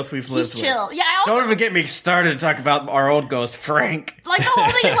 nice ghost we've lived with. He's chill. Yeah, Don't even get me started to talk about our old ghost, Frank. Like, the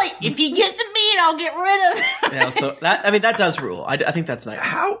whole thing is like, if he gets to me, I'll get rid of him. Yeah, so that does rule. I think that's nice.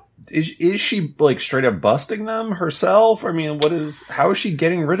 How is she like straight up busting them herself? I mean, how is she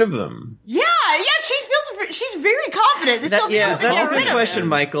getting rid of them? Yeah, she's very confident. That's a good question,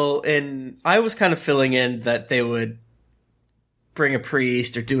 Michael. And I was kind of filling in that they would bring a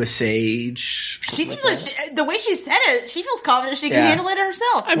priest or do a sage. She seems like the way she said it, she feels confident she can handle it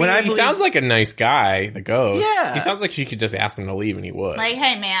herself. I mean, he sounds like a nice guy, the ghost. Yeah. He sounds like she could just ask him to leave and he would. Like,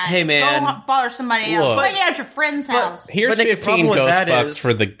 hey man, go bother somebody else. Go hang out at your friend's house. Here's 15 ghost bucks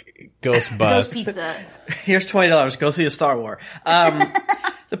for the ghost bus. Ghost pizza. Here's $20. Go see a Star Wars.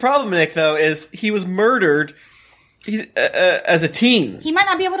 The problem, Nick, though, is he was murdered as a teen. He might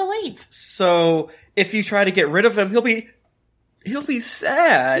not be able to leave. So if you try to get rid of him, he'll be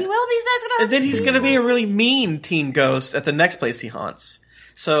sad. He will be sad. And then he's going to be a really mean teen ghost at the next place he haunts.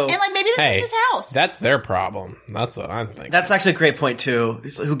 So, and like maybe this is his house. That's their problem. That's what I'm thinking. That's actually a great point too.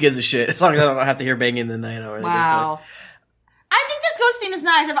 It's like, who gives a shit? As long as I don't have to hear banging in the night. Wow. I think this ghost theme is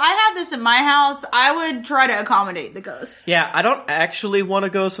nice. If I had this in my house, I would try to accommodate the ghost. Yeah, I don't actually want a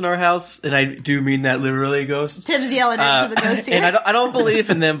ghost in our house, and I do mean that literally, ghost. Tim's yelling into the ghost here. And I don't believe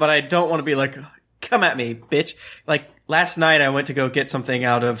in them, but I don't want to be like, come at me, bitch. Like, last night I went to go get something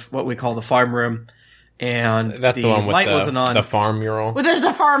out of what we call the farm room, and that's the one with wasn't on. The farm mural. Well, there's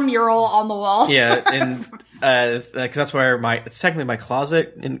a farm mural on the wall. Yeah, and because that's where it's technically my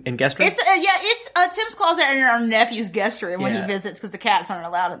closet in guest room. It's Tim's closet and our nephew's guest room when he visits because the cats aren't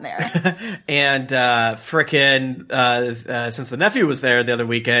allowed in there. And since the nephew was there the other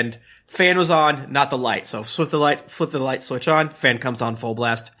weekend, fan was on, not the light. So flip the light switch on, fan comes on full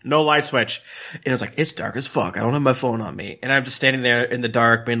blast, no light switch. And it was like, it's dark as fuck. I don't have my phone on me. And I'm just standing there in the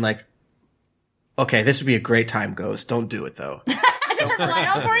dark being like, okay, this would be a great time, ghost. Don't do it though. I can turn the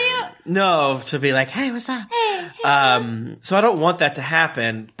light on for you? No, to be like, hey, what's up? So I don't want that to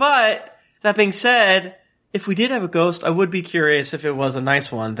happen. But that being said, if we did have a ghost, I would be curious if it was a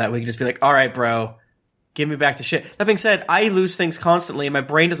nice one that we could just be like, all right, bro, give me back the shit. That being said, I lose things constantly and my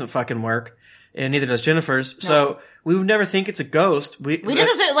brain doesn't fucking work. And neither does Jennifer's. No. So we would never think it's a ghost. We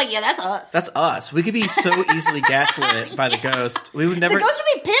just assume, like, yeah, that's us. That's us. We could be so easily gaslit by the ghost. We would never. The ghost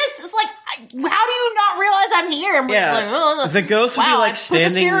would be pissed. It's like, how do you not realize I'm here? And we're like, oh. The ghost would be like standing.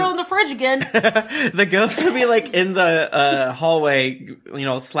 Put the cereal in the fridge again. The ghost would be like in the hallway,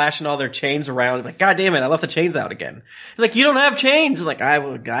 slashing all their chains around. Like, God damn it, I left the chains out again. Like, you don't have chains. Like, I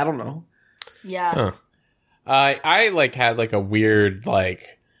don't know. Yeah. Huh. I like had like a weird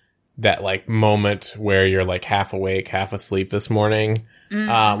that like moment where you're like half awake, half asleep this morning. Mm-hmm.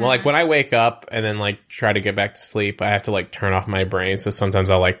 Well, like when I wake up and then like try to get back to sleep, I have to like turn off my brain. So sometimes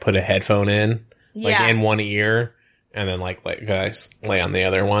I'll like put a headphone in, in one ear, and then like guys lay on the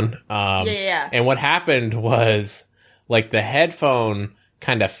other one. And what happened was like the headphone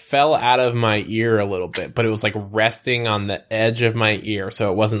kind of fell out of my ear a little bit, but it was like resting on the edge of my ear,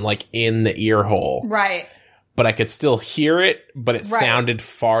 so it wasn't like in the ear hole. Right. But I could still hear it, but it sounded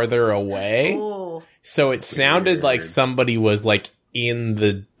farther away. Ooh. So it sounded like somebody was like in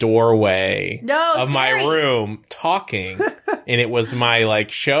the doorway of my room talking. And it was my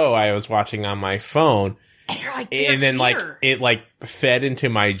like show I was watching on my phone. And you're like, and then like it like fed into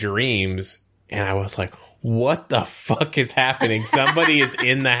my dreams. And I was like, what the fuck is happening? Somebody is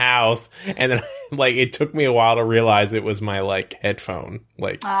in the house. And then like it took me a while to realize it was my like headphone.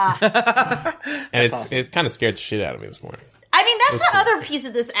 Like and it's kind of scared the shit out of me this morning. I mean, that's the other piece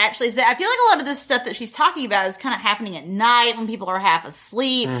of this actually. Is that I feel like a lot of this stuff that she's talking about is kind of happening at night when people are half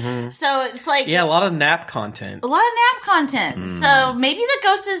asleep. Mm-hmm. So it's like... Yeah, a lot of nap content. So maybe the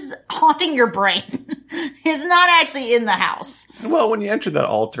ghost is haunting your brain. It's not actually in the house. Well, when you enter that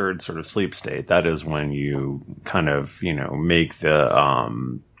altered sort of sleep state, that is when you kind of, make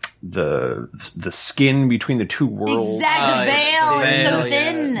the skin between the two worlds. Exactly. The veil is so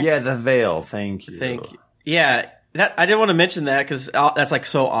thin. Yeah, the veil. Thank you. Yeah. That I didn't want to mention that because that's like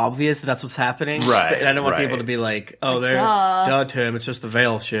so obvious that's what's happening. Right, And I don't want right. people to be like, "Oh, they're duh, Tim. It's just the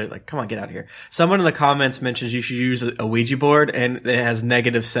veil shit." Like, come on, get out of here. Someone in the comments mentions you should use a Ouija board, and it has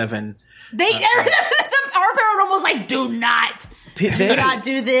 -7. Our paranormal was like, do not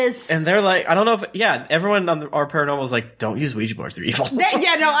do this. And they're like, I don't know if everyone on our paranormal is like, don't use Ouija boards. They're evil. I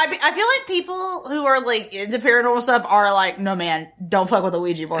feel like people who are like into paranormal stuff are like, no man, don't fuck with a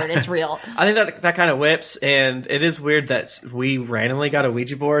Ouija board. It's real. I think that kind of whips, and it is weird that we randomly got a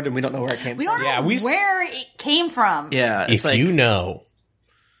Ouija board and we don't know where it came from. We don't know where it came from. Yeah, if like, you know.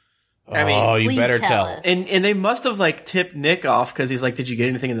 I mean, you better tell us. And they must have like tipped Nick off because he's like, "Did you get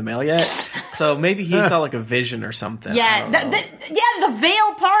anything in the mail yet?" So maybe he saw like a vision or something. Yeah, the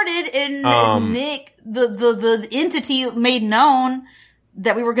veil parted, and Nick, the entity, made known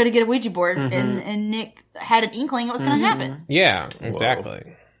that we were going to get a Ouija board, and Nick had an inkling it was going to happen. Yeah, exactly.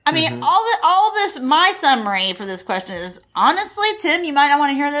 Whoa. I mean, all this. My summary for this question is, honestly, Tim, you might not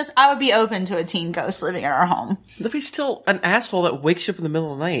want to hear this. I would be open to a teen ghost living in our home. But he's still an asshole that wakes you up in the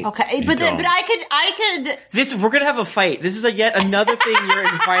middle of the night. Okay, but I could. We're gonna have a fight. This is yet another thing you're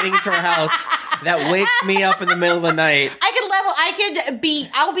inviting into our house that wakes me up in the middle of the night.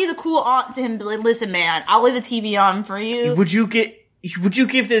 I'll be the cool aunt to him. Be like, listen, man, I'll leave the TV on for you. Would you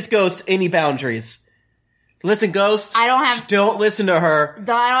give this ghost any boundaries? Listen, ghosts. Don't listen to her. I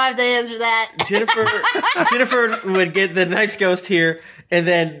don't have to answer that. Jennifer would get the nice ghost here, and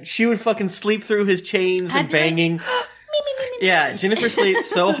then she would fucking sleep through his chains and banging. Yeah, Jennifer sleeps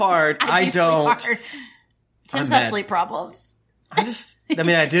so hard. I don't. Tim's got sleep problems.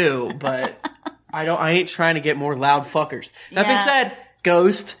 I do, but I ain't trying to get more loud fuckers. That being said,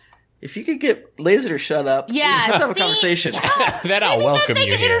 ghost, if you could get Laser to shut up, let's have a conversation. Then I'll welcome they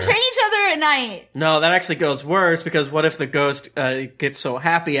you can here. entertain each other at night. No, that actually goes worse, because what if the ghost gets so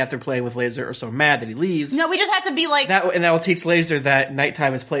happy after playing with Laser, or so mad that he leaves? No, we just have to be like that, and that will teach Laser that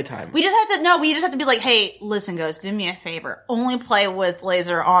nighttime is playtime. We just have to be like, hey, listen, ghost, do me a favor. Only play with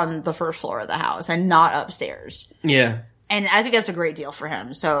Laser on the first floor of the house and not upstairs. Yeah. And I think that's a great deal for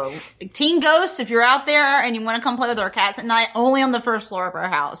him. So, teen ghosts, if you're out there and you want to come play with our cats at night, only on the first floor of our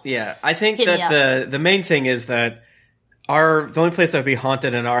house. Yeah, I think that the main thing is that the only place that would be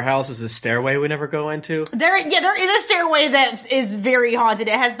haunted in our house is the stairway we never go into. There is a stairway that is very haunted.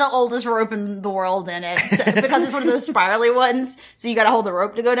 It has the oldest rope in the world in it because it's one of those spirally ones. So you got to hold the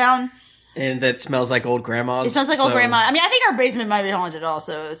rope to go down. And that smells like old grandma's. It smells like old grandma. I mean, I think our basement might be haunted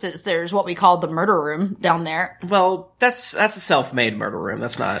also, since there's what we call the murder room down there. Well, that's a self-made murder room.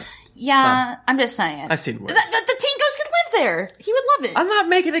 That's not. Yeah, I'm just saying. I've seen worse. The teen ghost could live there. He would love it. I'm not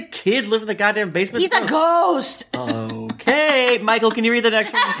making a kid live in the goddamn basement. He's a ghost. Okay, Michael, can you read the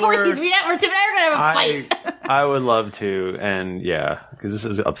next one? Please, Tim and I are gonna have a fight. I would love to, and because this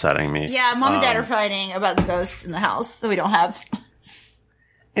is upsetting me. Yeah, mom and dad are fighting about the ghosts in the house that we don't have.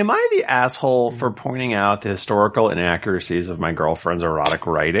 Am I the asshole for pointing out the historical inaccuracies of my girlfriend's erotic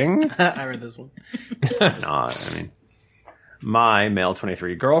writing? I read this one. Not. I mean, my male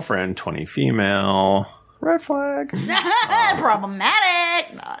 23 girlfriend, 20 female. Red flag.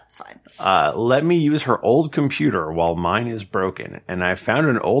 Problematic. No, it's fine. Let me use her old computer while mine is broken, and I found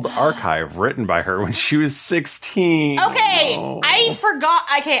an old archive written by her when she was 16. Okay, Oh. I forgot.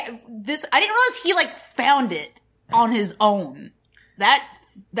 Okay, I didn't realize he found it on his own.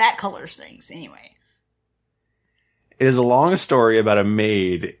 That colors things anyway. It is a long story about a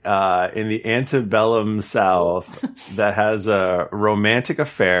maid in the antebellum South that has a romantic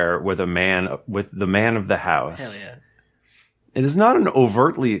affair with the man of the house. Hell yeah. It is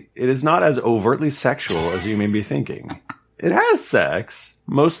not as overtly sexual as you may be thinking. It has sex,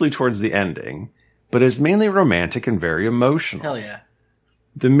 mostly towards the ending, but is mainly romantic and very emotional. Hell yeah.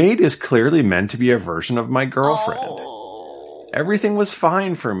 The maid is clearly meant to be a version of my girlfriend. Oh. Everything was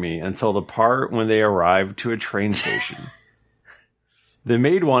fine for me until the part when they arrived to a train station. The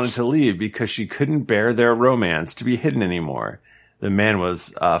maid wanted to leave because she couldn't bear their romance to be hidden anymore. The man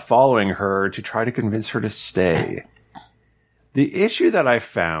was following her to try to convince her to stay. The issue that I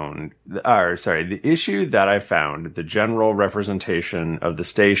found, the general representation of the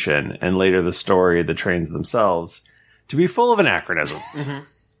station and later the story of the trains themselves, to be full of anachronisms. Mm-hmm.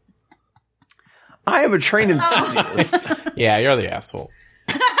 I am a train enthusiast. Yeah, you're the asshole.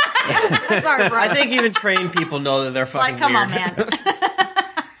 Sorry, bro. I think even trained people know that they're fucking come weird. on, man.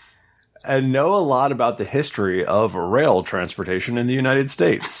 And know a lot about the history of rail transportation in the United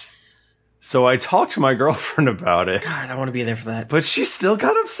States. So I talked to my girlfriend about it. God, I want to be there for that. But she still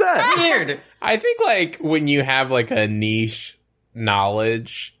got upset. Weird. I think when you have a niche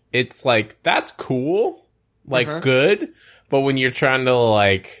knowledge, it's that's cool, good. But when you're trying to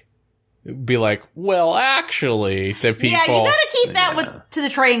be like, well, actually, to people. Yeah, you gotta keep that to the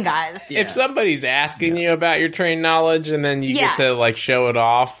train guys. If somebody's asking you about your train knowledge and then you get to, like, show it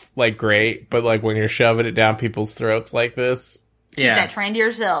off, like, great. But, like, when you're shoving it down people's throats like this. Keep that train to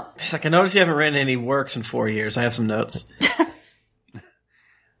yourself. It's like, I noticed you haven't written any works in 4 years. I have some notes.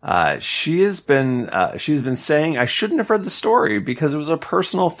 She's been saying I shouldn't have heard the story because it was a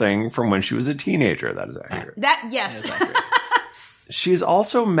personal thing from when she was a teenager. That is accurate. Yes. That is accurate. She's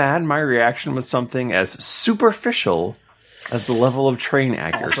also mad my reaction was something as superficial as the level of train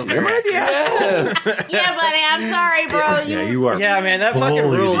accuracy. Yes. Yeah, buddy, I'm sorry, bro. Yeah, you are. Yeah, man, that fucking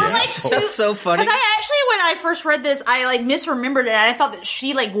rules. That's so funny. Because I actually, when I first read this, I, like, misremembered it, and I thought that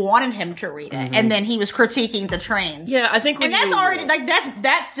she, like, wanted him to read it, and then he was critiquing the train. Yeah, I think and that's already, like,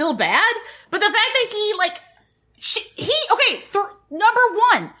 that's still bad, but the fact that he, like, number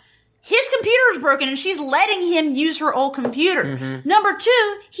one, his computer is broken and she's letting him use her old computer. Mm-hmm. Number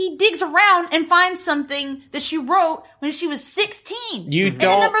two, he digs around and finds something that she wrote when she was 16. You and don't.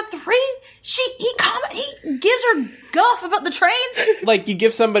 then number three, he gives her guff about the trains. Like, you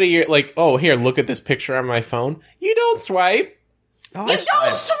give somebody your, like, oh, here, look at this picture on my phone. You don't swipe. You don't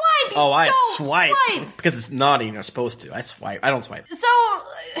swipe. Oh, I swipe. Because it's naughty and you're supposed to. I swipe. I don't swipe. So,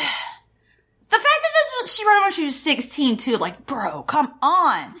 the fact that this she wrote when she was 16 too, like, bro, come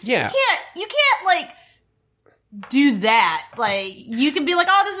on. Yeah. You can't, like, do that. Like, you can be like,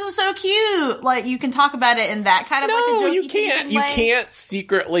 oh, this is so cute. Like, you can talk about it in that kind of, like, a jokey you can't. way. You can't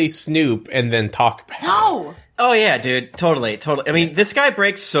secretly snoop and then talk about it. No. Oh, yeah, dude. Totally. I mean, this guy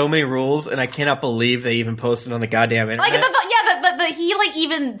breaks so many rules, and I cannot believe they even posted on the goddamn internet. Like, he, like,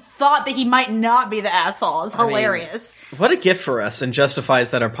 even thought that he might not be the asshole. It's hilarious. What a gift for us, and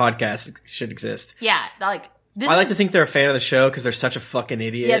justifies that our podcast should exist. Yeah, like, I like to think they're a fan of the show because they're such a fucking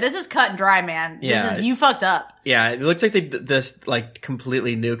idiot. Yeah, this is cut and dry, man. Yeah. You fucked up. Yeah, it looks like they just, like,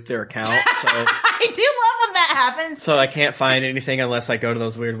 completely nuked their account, so... I do love when that happens. So I can't find anything unless I go to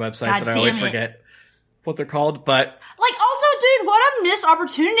those weird websites God that I always damn it. forget what they're called, but... Like, also, dude, what a missed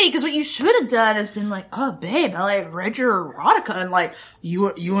opportunity, because what you should have done is been like, oh, babe, I, like, read your erotica, and, like, you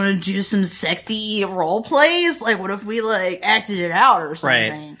want to do some sexy role plays? Like, what if we, like, acted it out or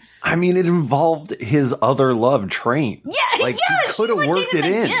something? Right. I mean, it involved his other love, Train. Yeah, like, yeah, he could have worked it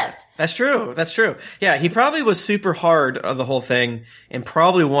in. Gift. That's true. Yeah, he probably was super hard of the whole thing, and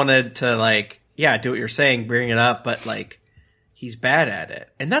probably wanted to, like, do what you're saying, bring it up, but, like, he's bad at it.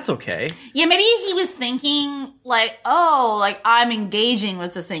 And that's okay. Yeah, maybe he was thinking, like, oh, like, I'm engaging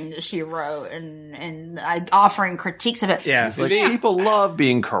with the thing that she wrote and offering critiques of it. Yeah. It's like, people love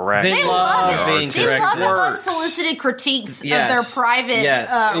being correct. They love being They correct. love the Works. unsolicited critiques Yes. of their private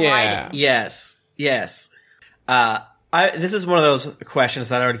writing. Yes. This is one of those questions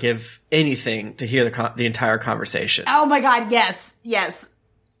that I would give anything to hear the entire conversation. Oh my god, yes.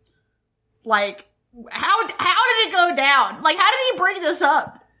 Like, how did it go down? Like, how did he bring this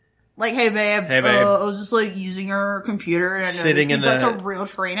up? Like, hey babe, I was just, like, using her computer and I Sitting in noticed some real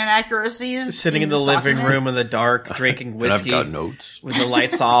train inaccuracies. Sitting in the living room in the dark, drinking whiskey. And I've got notes. With the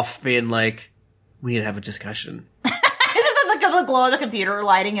lights off, being like, we need to have a discussion. It's just like the glow of the computer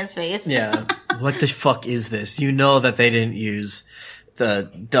lighting his face. Yeah. What the fuck is this? You know that they didn't use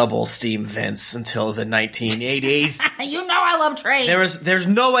the double steam vents until the 1980s. You know I love trains. There's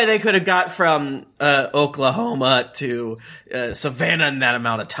no way they could have got from Oklahoma to Savannah in that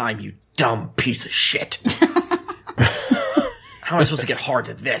amount of time, you dumb piece of shit. How am I supposed to get hard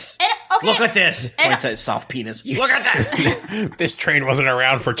to this? Look at this. Points at his soft penis. Look at this. This train wasn't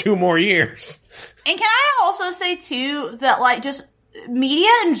around for 2 more years. And can I also say, too, that, like, just media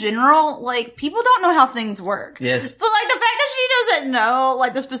in general, like, people don't know how things work. Yes. So, like, the fact that she doesn't know,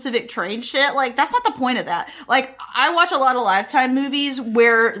 like, the specific train shit, like, that's not the point of that. Like, I watch a lot of Lifetime movies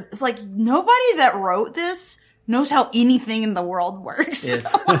where it's like, nobody that wrote this knows how anything in the world works. Yes.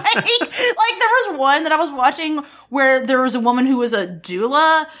 like, there was one that I was watching where there was a woman who was a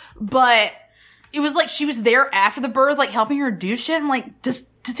doula, but it was like she was there after the birth, like, helping her do shit. I'm like,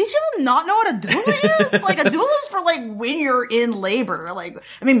 do these people not know what a doula is? Like, a doula is for, like, when you're in labor. Like,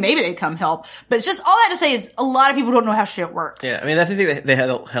 I mean, maybe they come help. But it's just, all that to say is, a lot of people don't know how shit works. Yeah, I mean, I think they had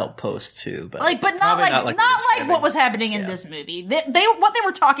help post too, but like, but not like what was happening in this movie. What they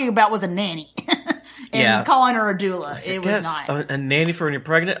were talking about was a nanny. And calling her a doula. It was not. A nanny for when you're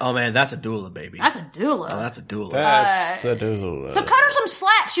pregnant? Oh man, that's a doula, baby. That's a doula. Oh, that's a doula. That's a doula. So cut her some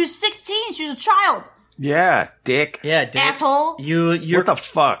slack. She was 16. She was a child. Yeah, dick. Yeah, dick. Asshole. You're What the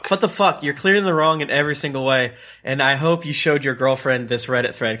fuck? What the fuck? You're clearly in the wrong in every single way. And I hope you showed your girlfriend this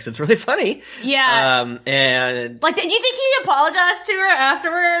Reddit thread because it's really funny. Yeah. And Like, do you think he apologized to her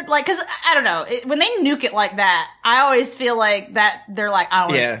afterward? Like, cause I don't know. When they nuke it like that, I always feel like that they're like,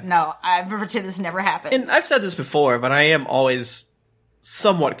 no, I pretend this never happened. And I've said this before, but I am always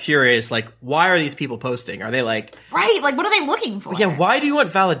somewhat curious, like, why are these people posting? Are they like... Right, like, what are they looking for? Yeah, why do you want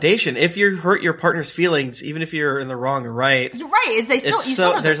validation? If you hurt your partner's feelings, even if you're in the wrong or right... You're right, you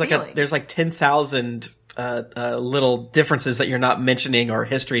still have there's the like feeling. there's like 10,000 little differences that you're not mentioning or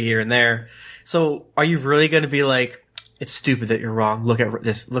history here and there. So, are you really going to be like, it's stupid that you're wrong, look at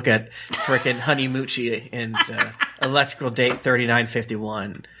this, look at frickin' Honey Moochie and Electrical Date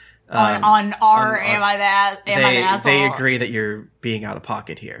 3951. Am I the asshole? They agree that you're being out of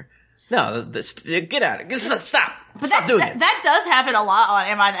pocket here. No, get out of it. Stop. Stop doing it. That does happen a lot on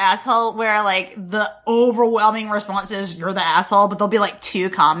Am I the Asshole, where like the overwhelming response is you're the asshole, but there'll be like 2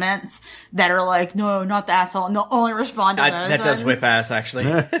 comments that are like, no, not the asshole, and they'll only respond to those that does whip ass, actually.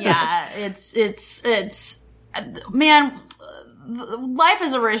 Yeah, it's man, life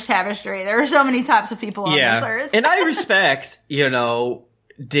is a rich tapestry. There are so many types of people on this earth. And I respect,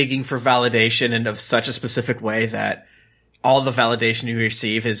 digging for validation in of such a specific way that all the validation you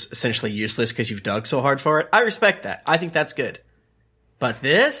receive is essentially useless because you've dug so hard for it. I respect that. I think that's good. But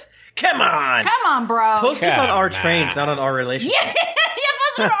this? Come on, bro. Post this on our trains, not on our relationship. Yeah,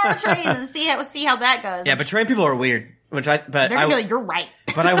 post it on our trains and see how that goes. Yeah, but train people are weird. They're gonna be like, you're right.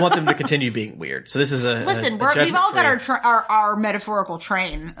 But I want them to continue being weird. So this is listen. We've all got our metaphorical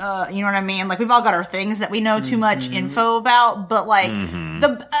train. You know what I mean? Like we've all got our things that we know too much info about. But like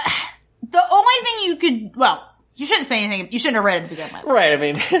the only thing you could, you shouldn't say anything. You shouldn't have read it to begin with. Right. I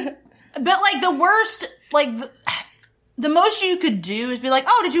mean, but like the worst, like the most you could do is be like,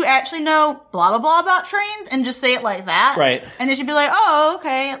 oh, did you actually know blah blah blah about trains, and just say it like that. Right. And then she'd be like, oh,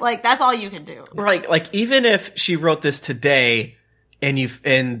 okay. Like that's all you can do. Right. Like even if she wrote this today.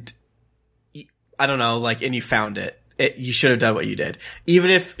 And I don't know, like, and you found it, you should have done what you did.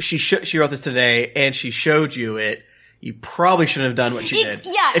 Even if she wrote this today and she showed you it, you probably shouldn't have done what she did.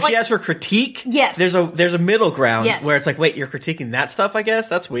 Yeah. If she asked for critique, yes. There's a middle ground yes. where it's like, wait, you're critiquing that stuff, I guess?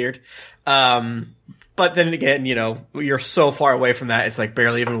 That's weird. But then again, you're so far away from that, it's like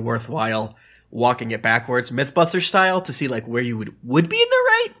barely even worthwhile walking it backwards, Mythbuster style, to see like where you would be in the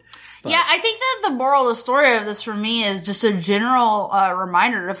right. But. Yeah, I think that the moral of the story of this for me is just a general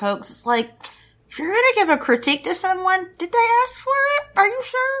reminder to folks. It's like, if you're going to give a critique to someone, did they ask for it? Are you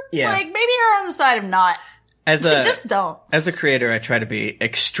sure? Yeah. Like, maybe you're on the side of not. Just don't. As a creator, I try to be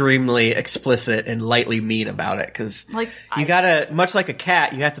extremely explicit and lightly mean about it, because you gotta, much like a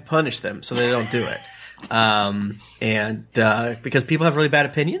cat, you have to punish them so they don't do it. Because people have really bad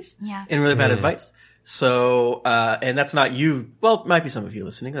opinions and really bad advice. So, and that's not you. Well, it might be some of you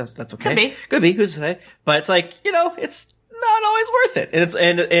listening. That's okay. Could be. Who's to say? But it's like, it's not always worth it.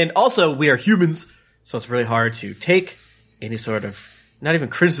 And also we are humans. So it's really hard to take any sort of, not even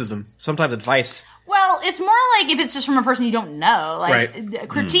criticism, sometimes advice. Well, it's more like if it's just from a person you don't know. Like, right.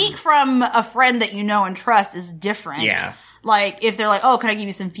 Critique from a friend that you know and trust is different. Yeah. Like, if they're like, oh, can I give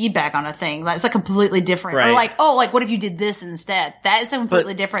you some feedback on a thing? That's like completely different. Right. Or like, oh, like, what if you did this instead? That is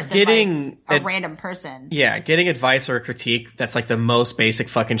completely different than like a random person. Yeah, getting advice or a critique that's like the most basic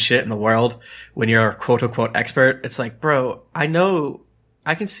fucking shit in the world when you're a quote unquote expert. It's like, bro, I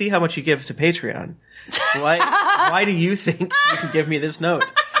can see how much you give to Patreon. Why do you think you can give me this note?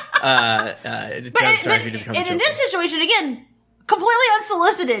 It does drive you to become a joker. In this situation, again, completely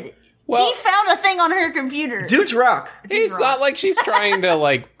unsolicited. Well, he found a thing on her computer. Dudes rock. It's not like she's trying to,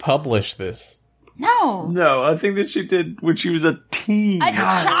 like, publish this. No, I think that she did when she was a teen. A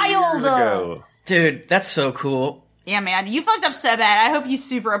child. Ago. Dude, that's so cool. Yeah, man. You fucked up so bad. I hope you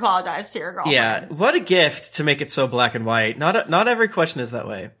super apologize to your girlfriend. Yeah. What a gift to make it so black and white. Not every question is that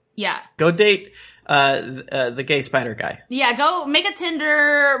way. Yeah. Go date the gay spider guy. Yeah, go make a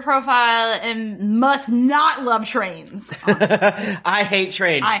Tinder profile and must not love trains. I hate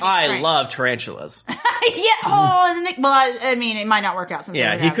trains. I love tarantulas. Yeah. Oh, I mean, it might not work out. Since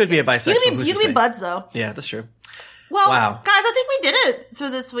he could be a bisexual. You could be buds, though. Yeah, that's true. Well, wow. Guys, I think we did it for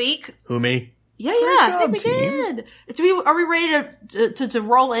this week. Who, me? Yeah, I think we did. Are we ready to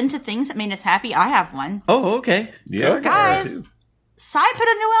roll into things that made us happy? I have one. Oh, okay. Yeah, guys. Psy put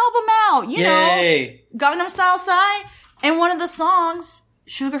a new album out, Yay. know, Gangnam Style Psy, and one of the songs,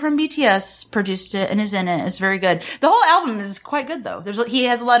 Suga from BTS produced it and is in it. It's very good. The whole album is quite good, though. He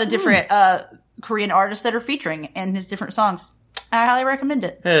has a lot of different Korean artists that are featuring in his different songs. I highly recommend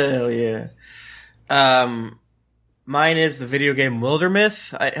it. Hell yeah. Mine is the video game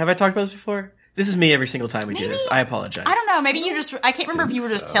Wildermyth. Have I talked about this before? This is me every single time we do this. I apologize. I don't know. Maybe you just... I can't remember if you were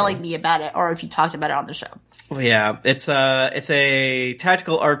just telling me about it or if you talked about it on the show. Well, yeah. It's a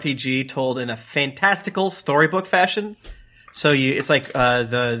tactical RPG told in a fantastical storybook fashion. So it's like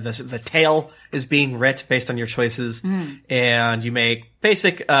the tale is being writ based on your choices, and you make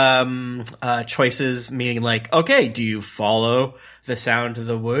basic choices, meaning like, okay, do you follow the sound of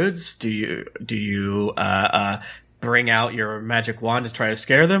the woods? Do you bring out your magic wand to try to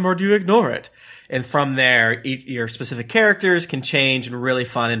scare them, or do you ignore it? And from there, your specific characters can change in really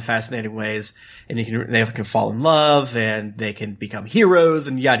fun and fascinating ways, and they can fall in love, and they can become heroes,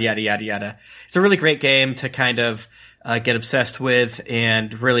 and yada yada yada yada. It's a really great game to kind of get obsessed with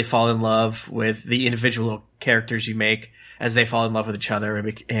and really fall in love with the individual characters you make as they fall in love with each other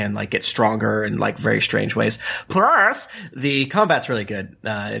and like get stronger in like very strange ways. Plus, the combat's really good.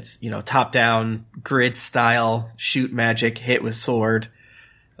 It's, top down grid style, shoot magic, hit with sword,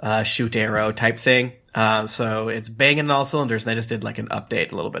 shoot arrow type thing. So it's banging on all cylinders, and I just did like an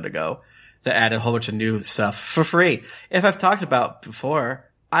update a little bit ago that added a whole bunch of new stuff for free. If I've talked about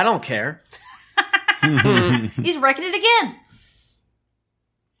before, I don't care. He's wrecking it again.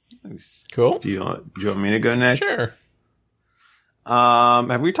 Cool. Do you want me to go next? Sure.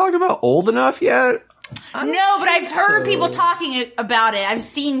 Have we talked about Old Enough yet? No, but I've heard people talking about it. I've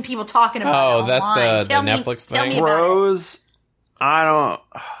seen people talking about it. Oh, that's online. the Netflix thing. Tell me Bros, I don't.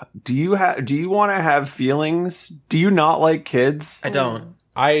 Do you want to have feelings? Do you not like kids? I don't.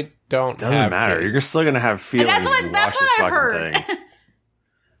 I don't. Doesn't matter. Kids. You're just still gonna have feelings. And that's what I've heard.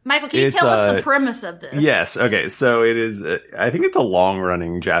 Michael, can you tell us the premise of this? Yes. Okay. So it is. I think it's a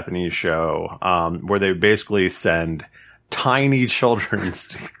long-running Japanese show where they basically send tiny children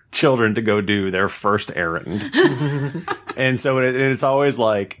to go do their first errand, and so it's always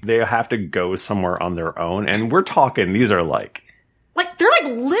like they have to go somewhere on their own. And we're talking; these are like they're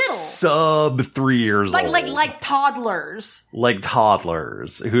like little, sub 3 years old, like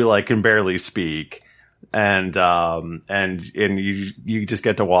toddlers, who like can barely speak. And you just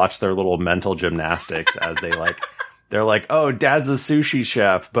get to watch their little mental gymnastics as they're like, oh, dad's a sushi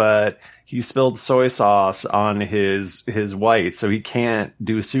chef, but he spilled soy sauce on his white, so he can't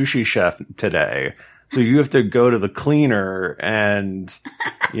do sushi chef today. So you have to go to the cleaner and,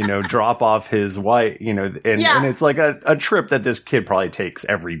 drop off his white, and it's like a trip that this kid probably takes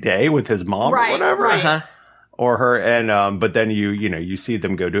every day with his mom or whatever. Right. Uh-huh. Or her. And, but then you see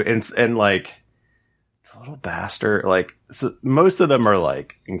them go do it and like, little bastard, so most of them are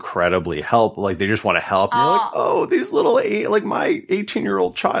like incredibly they just want to help. And you're like, oh, these little my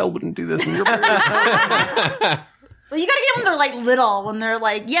 18-year-old child wouldn't do this. And you're well, you gotta get when they're like little, when they're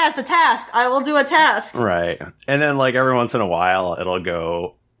like, yes, a task, I will do a task. Right. And then like every once in a while it'll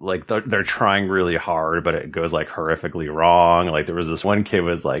go like they're trying really hard, but it goes like horrifically wrong. Like there was this one kid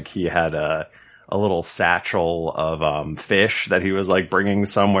was like, he had a little satchel of fish that he was like bringing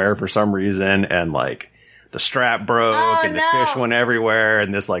somewhere for some reason, and like the strap broke and the fish went everywhere,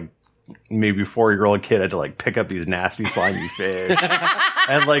 and this like maybe 4-year-old kid had to like pick up these nasty slimy fish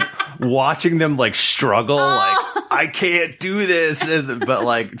and like watching them like struggle like I can't do this, but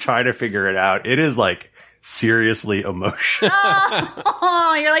like try to figure it out. It is like seriously emotional.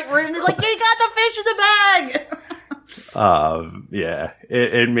 You're like rooting like you got the fish in the bag. Yeah,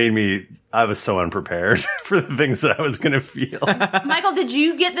 it made me. I was so unprepared for the things that I was going to feel. Michael, did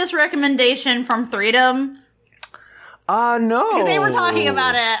you get this recommendation from Freedom? No. They were talking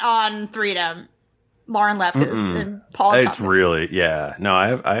about it on Freedom. Lauren Leftis and Paul. It's really, yeah. No,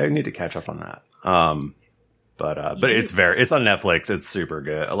 I need to catch up on that. But it's on Netflix. It's super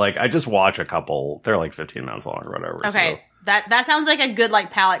good. Like I just watch a couple. They're like 15 minutes long or whatever. Okay. So. That sounds like a good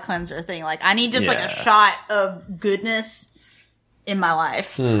like palate cleanser thing. Like I need just like a shot of goodness in my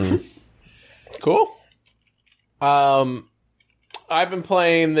life. Cool. I've been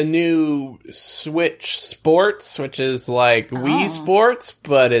playing the new Switch Sports, which is like Wii Sports,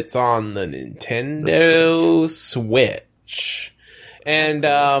 but it's on the Nintendo Switch. And,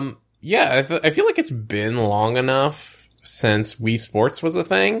 I feel like it's been long enough since Wii Sports was a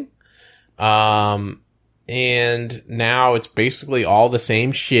thing. And now it's basically all the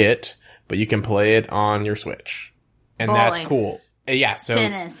same shit, but you can play it on your Switch. And bowling. That's cool. Yeah, so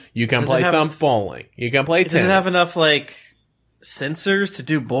tennis. You can play some bowling. You can play tennis. Does it have enough, like, sensors to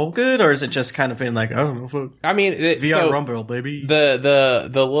do bowl good, or is it just kind of being like, I don't know. I mean, VR Rumble, baby. The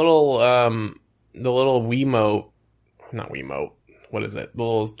little Wiimote, not Wiimote. What is it? The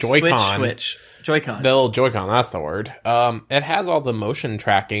little Joy-Con. Switch. Joy-Con. The little Joy-Con, that's the word. It has all the motion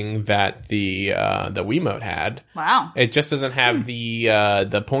tracking that the Wiimote had. Wow. It just doesn't have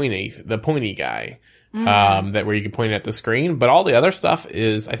the pointy guy. that where you can point it at the screen. But all the other stuff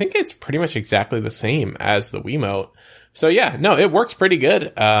is, I think it's pretty much exactly the same as the Wiimote. So yeah, no, it works pretty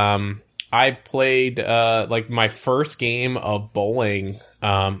good. I played like my first game of bowling.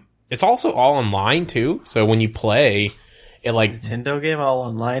 It's also all online too. So when you play, it like Nintendo game all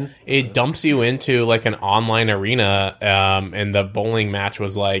online. It dumps you into like an online arena. And the bowling match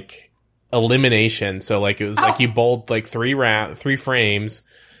was like elimination. So like it was like you bowled like 3 frames,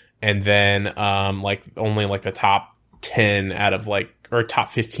 and then like only like the top 10 out of like, or top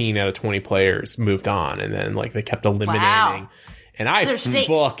 15 out of 20 players moved on, and then like they kept eliminating. Wow. And I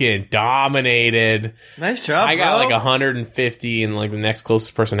fucking dominated. Nice job, I got bro. like 150, and like the next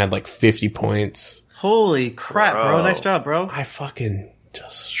closest person had like 50 points. Holy crap, bro. Nice job, bro. I fucking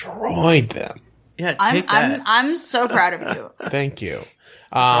destroyed them. Yeah, take that. I'm so proud of you. Thank you.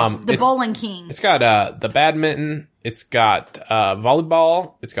 The Bowling King. It's got the badminton. It's got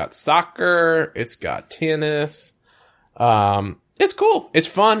volleyball. It's got soccer. It's got tennis. It's cool. It's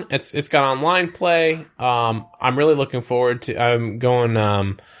fun. It's got online play. I'm really looking forward to. I'm going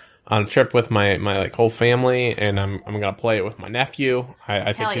on a trip with my like whole family, and I'm gonna play it with my nephew.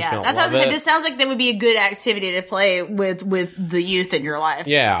 I think he's gonna That's love what I was saying. it. This sounds like that would be a good activity to play with the youth in your life.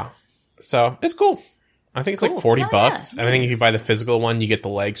 Yeah. So it's cool. I think it's like $40. Yeah. And I think if you buy the physical one, you get the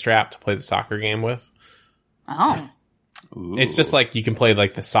leg strap to play the soccer game with. Oh. Ooh. It's just like you can play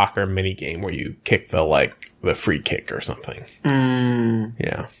like the soccer mini game where you kick the free kick or something.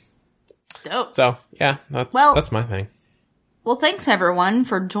 Yeah. Dope. So yeah, that's my thing. Well, thanks everyone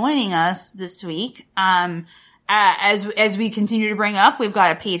for joining us this week. As we continue to bring up, we've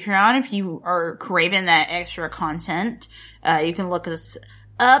got a Patreon. If you are craving that extra content, you can look us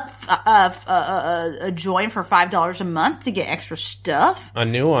up, join for $5 a month to get extra stuff. A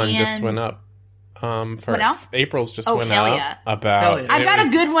new one just went up. For April's just went hell up yeah. about. I've got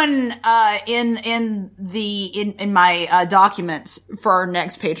a good one in my documents for our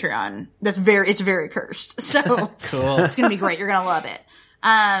next Patreon. It's very cursed. So Cool. It's gonna be great. You're gonna love it.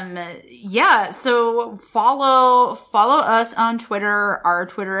 Yeah, so follow us on Twitter. Our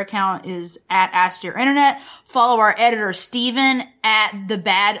Twitter account is @AskDearInternet. Follow our editor Steven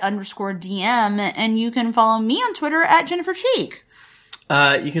 @thebad_DM, and you can follow me on Twitter @JenniferCheek.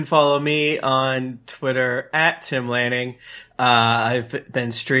 You can follow me on Twitter @Tim Lanning. I've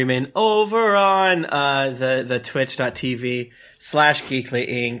been streaming over on the twitch.tv/Geekly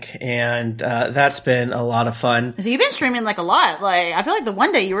Inc. And that's been a lot of fun. So you've been streaming like a lot. Like I feel like the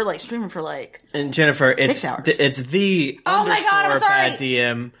one day you were like streaming for like. And Jennifer, 6 hours. it's the Oh my God, I'm sorry. bad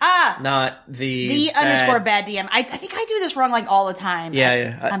DM, not the _bad DM. I think I do this wrong like all the time.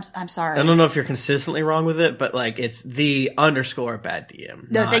 Yeah. I'm sorry. I don't know if you're consistently wrong with it, but like it's the _bad DM.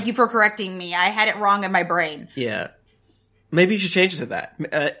 No, thank you for correcting me. I had it wrong in my brain. Yeah. Maybe you should change it to that. No,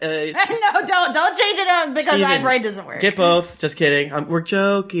 don't change it up because my Steven, brain doesn't work. Get both. Just kidding. We're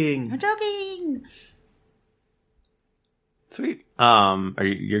joking. I'm joking. Sweet.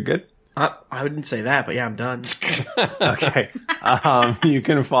 You're good? I wouldn't say that, but yeah, I'm done. Okay. You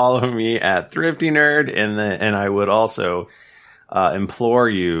can follow me @ThriftyNerd, and I would also implore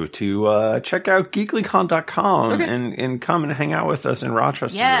you to check out geeklycon.com and come and hang out with us in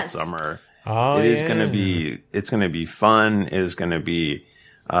Rochester this summer. Oh, it is going to be. It's going to be fun. It is going to be.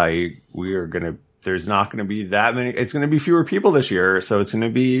 There's not going to be that many. It's going to be fewer people this year, so it's going to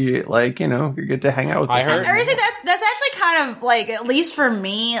be like you get to hang out with. I heard. That's actually kind of like, at least for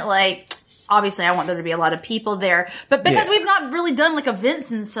me, like obviously I want there to be a lot of people there, but because we've not really done like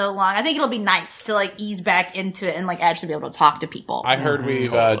events in so long, I think it'll be nice to like ease back into it and like actually be able to talk to people. I heard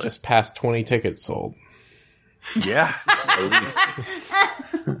we've just passed 20 tickets sold. Yeah. At least.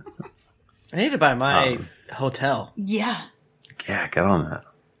 I need to buy my hotel Yeah. Yeah, get on that.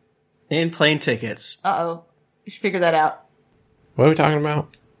 and plane tickets. You should figure that out. What are we talking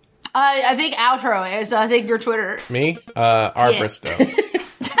about? I think outro is. I think your Twitter. Me? Arbristow.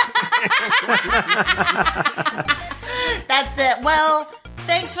 That's it. Well,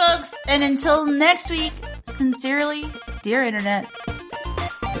 thanks, folks, and until next week, sincerely, dear Internet.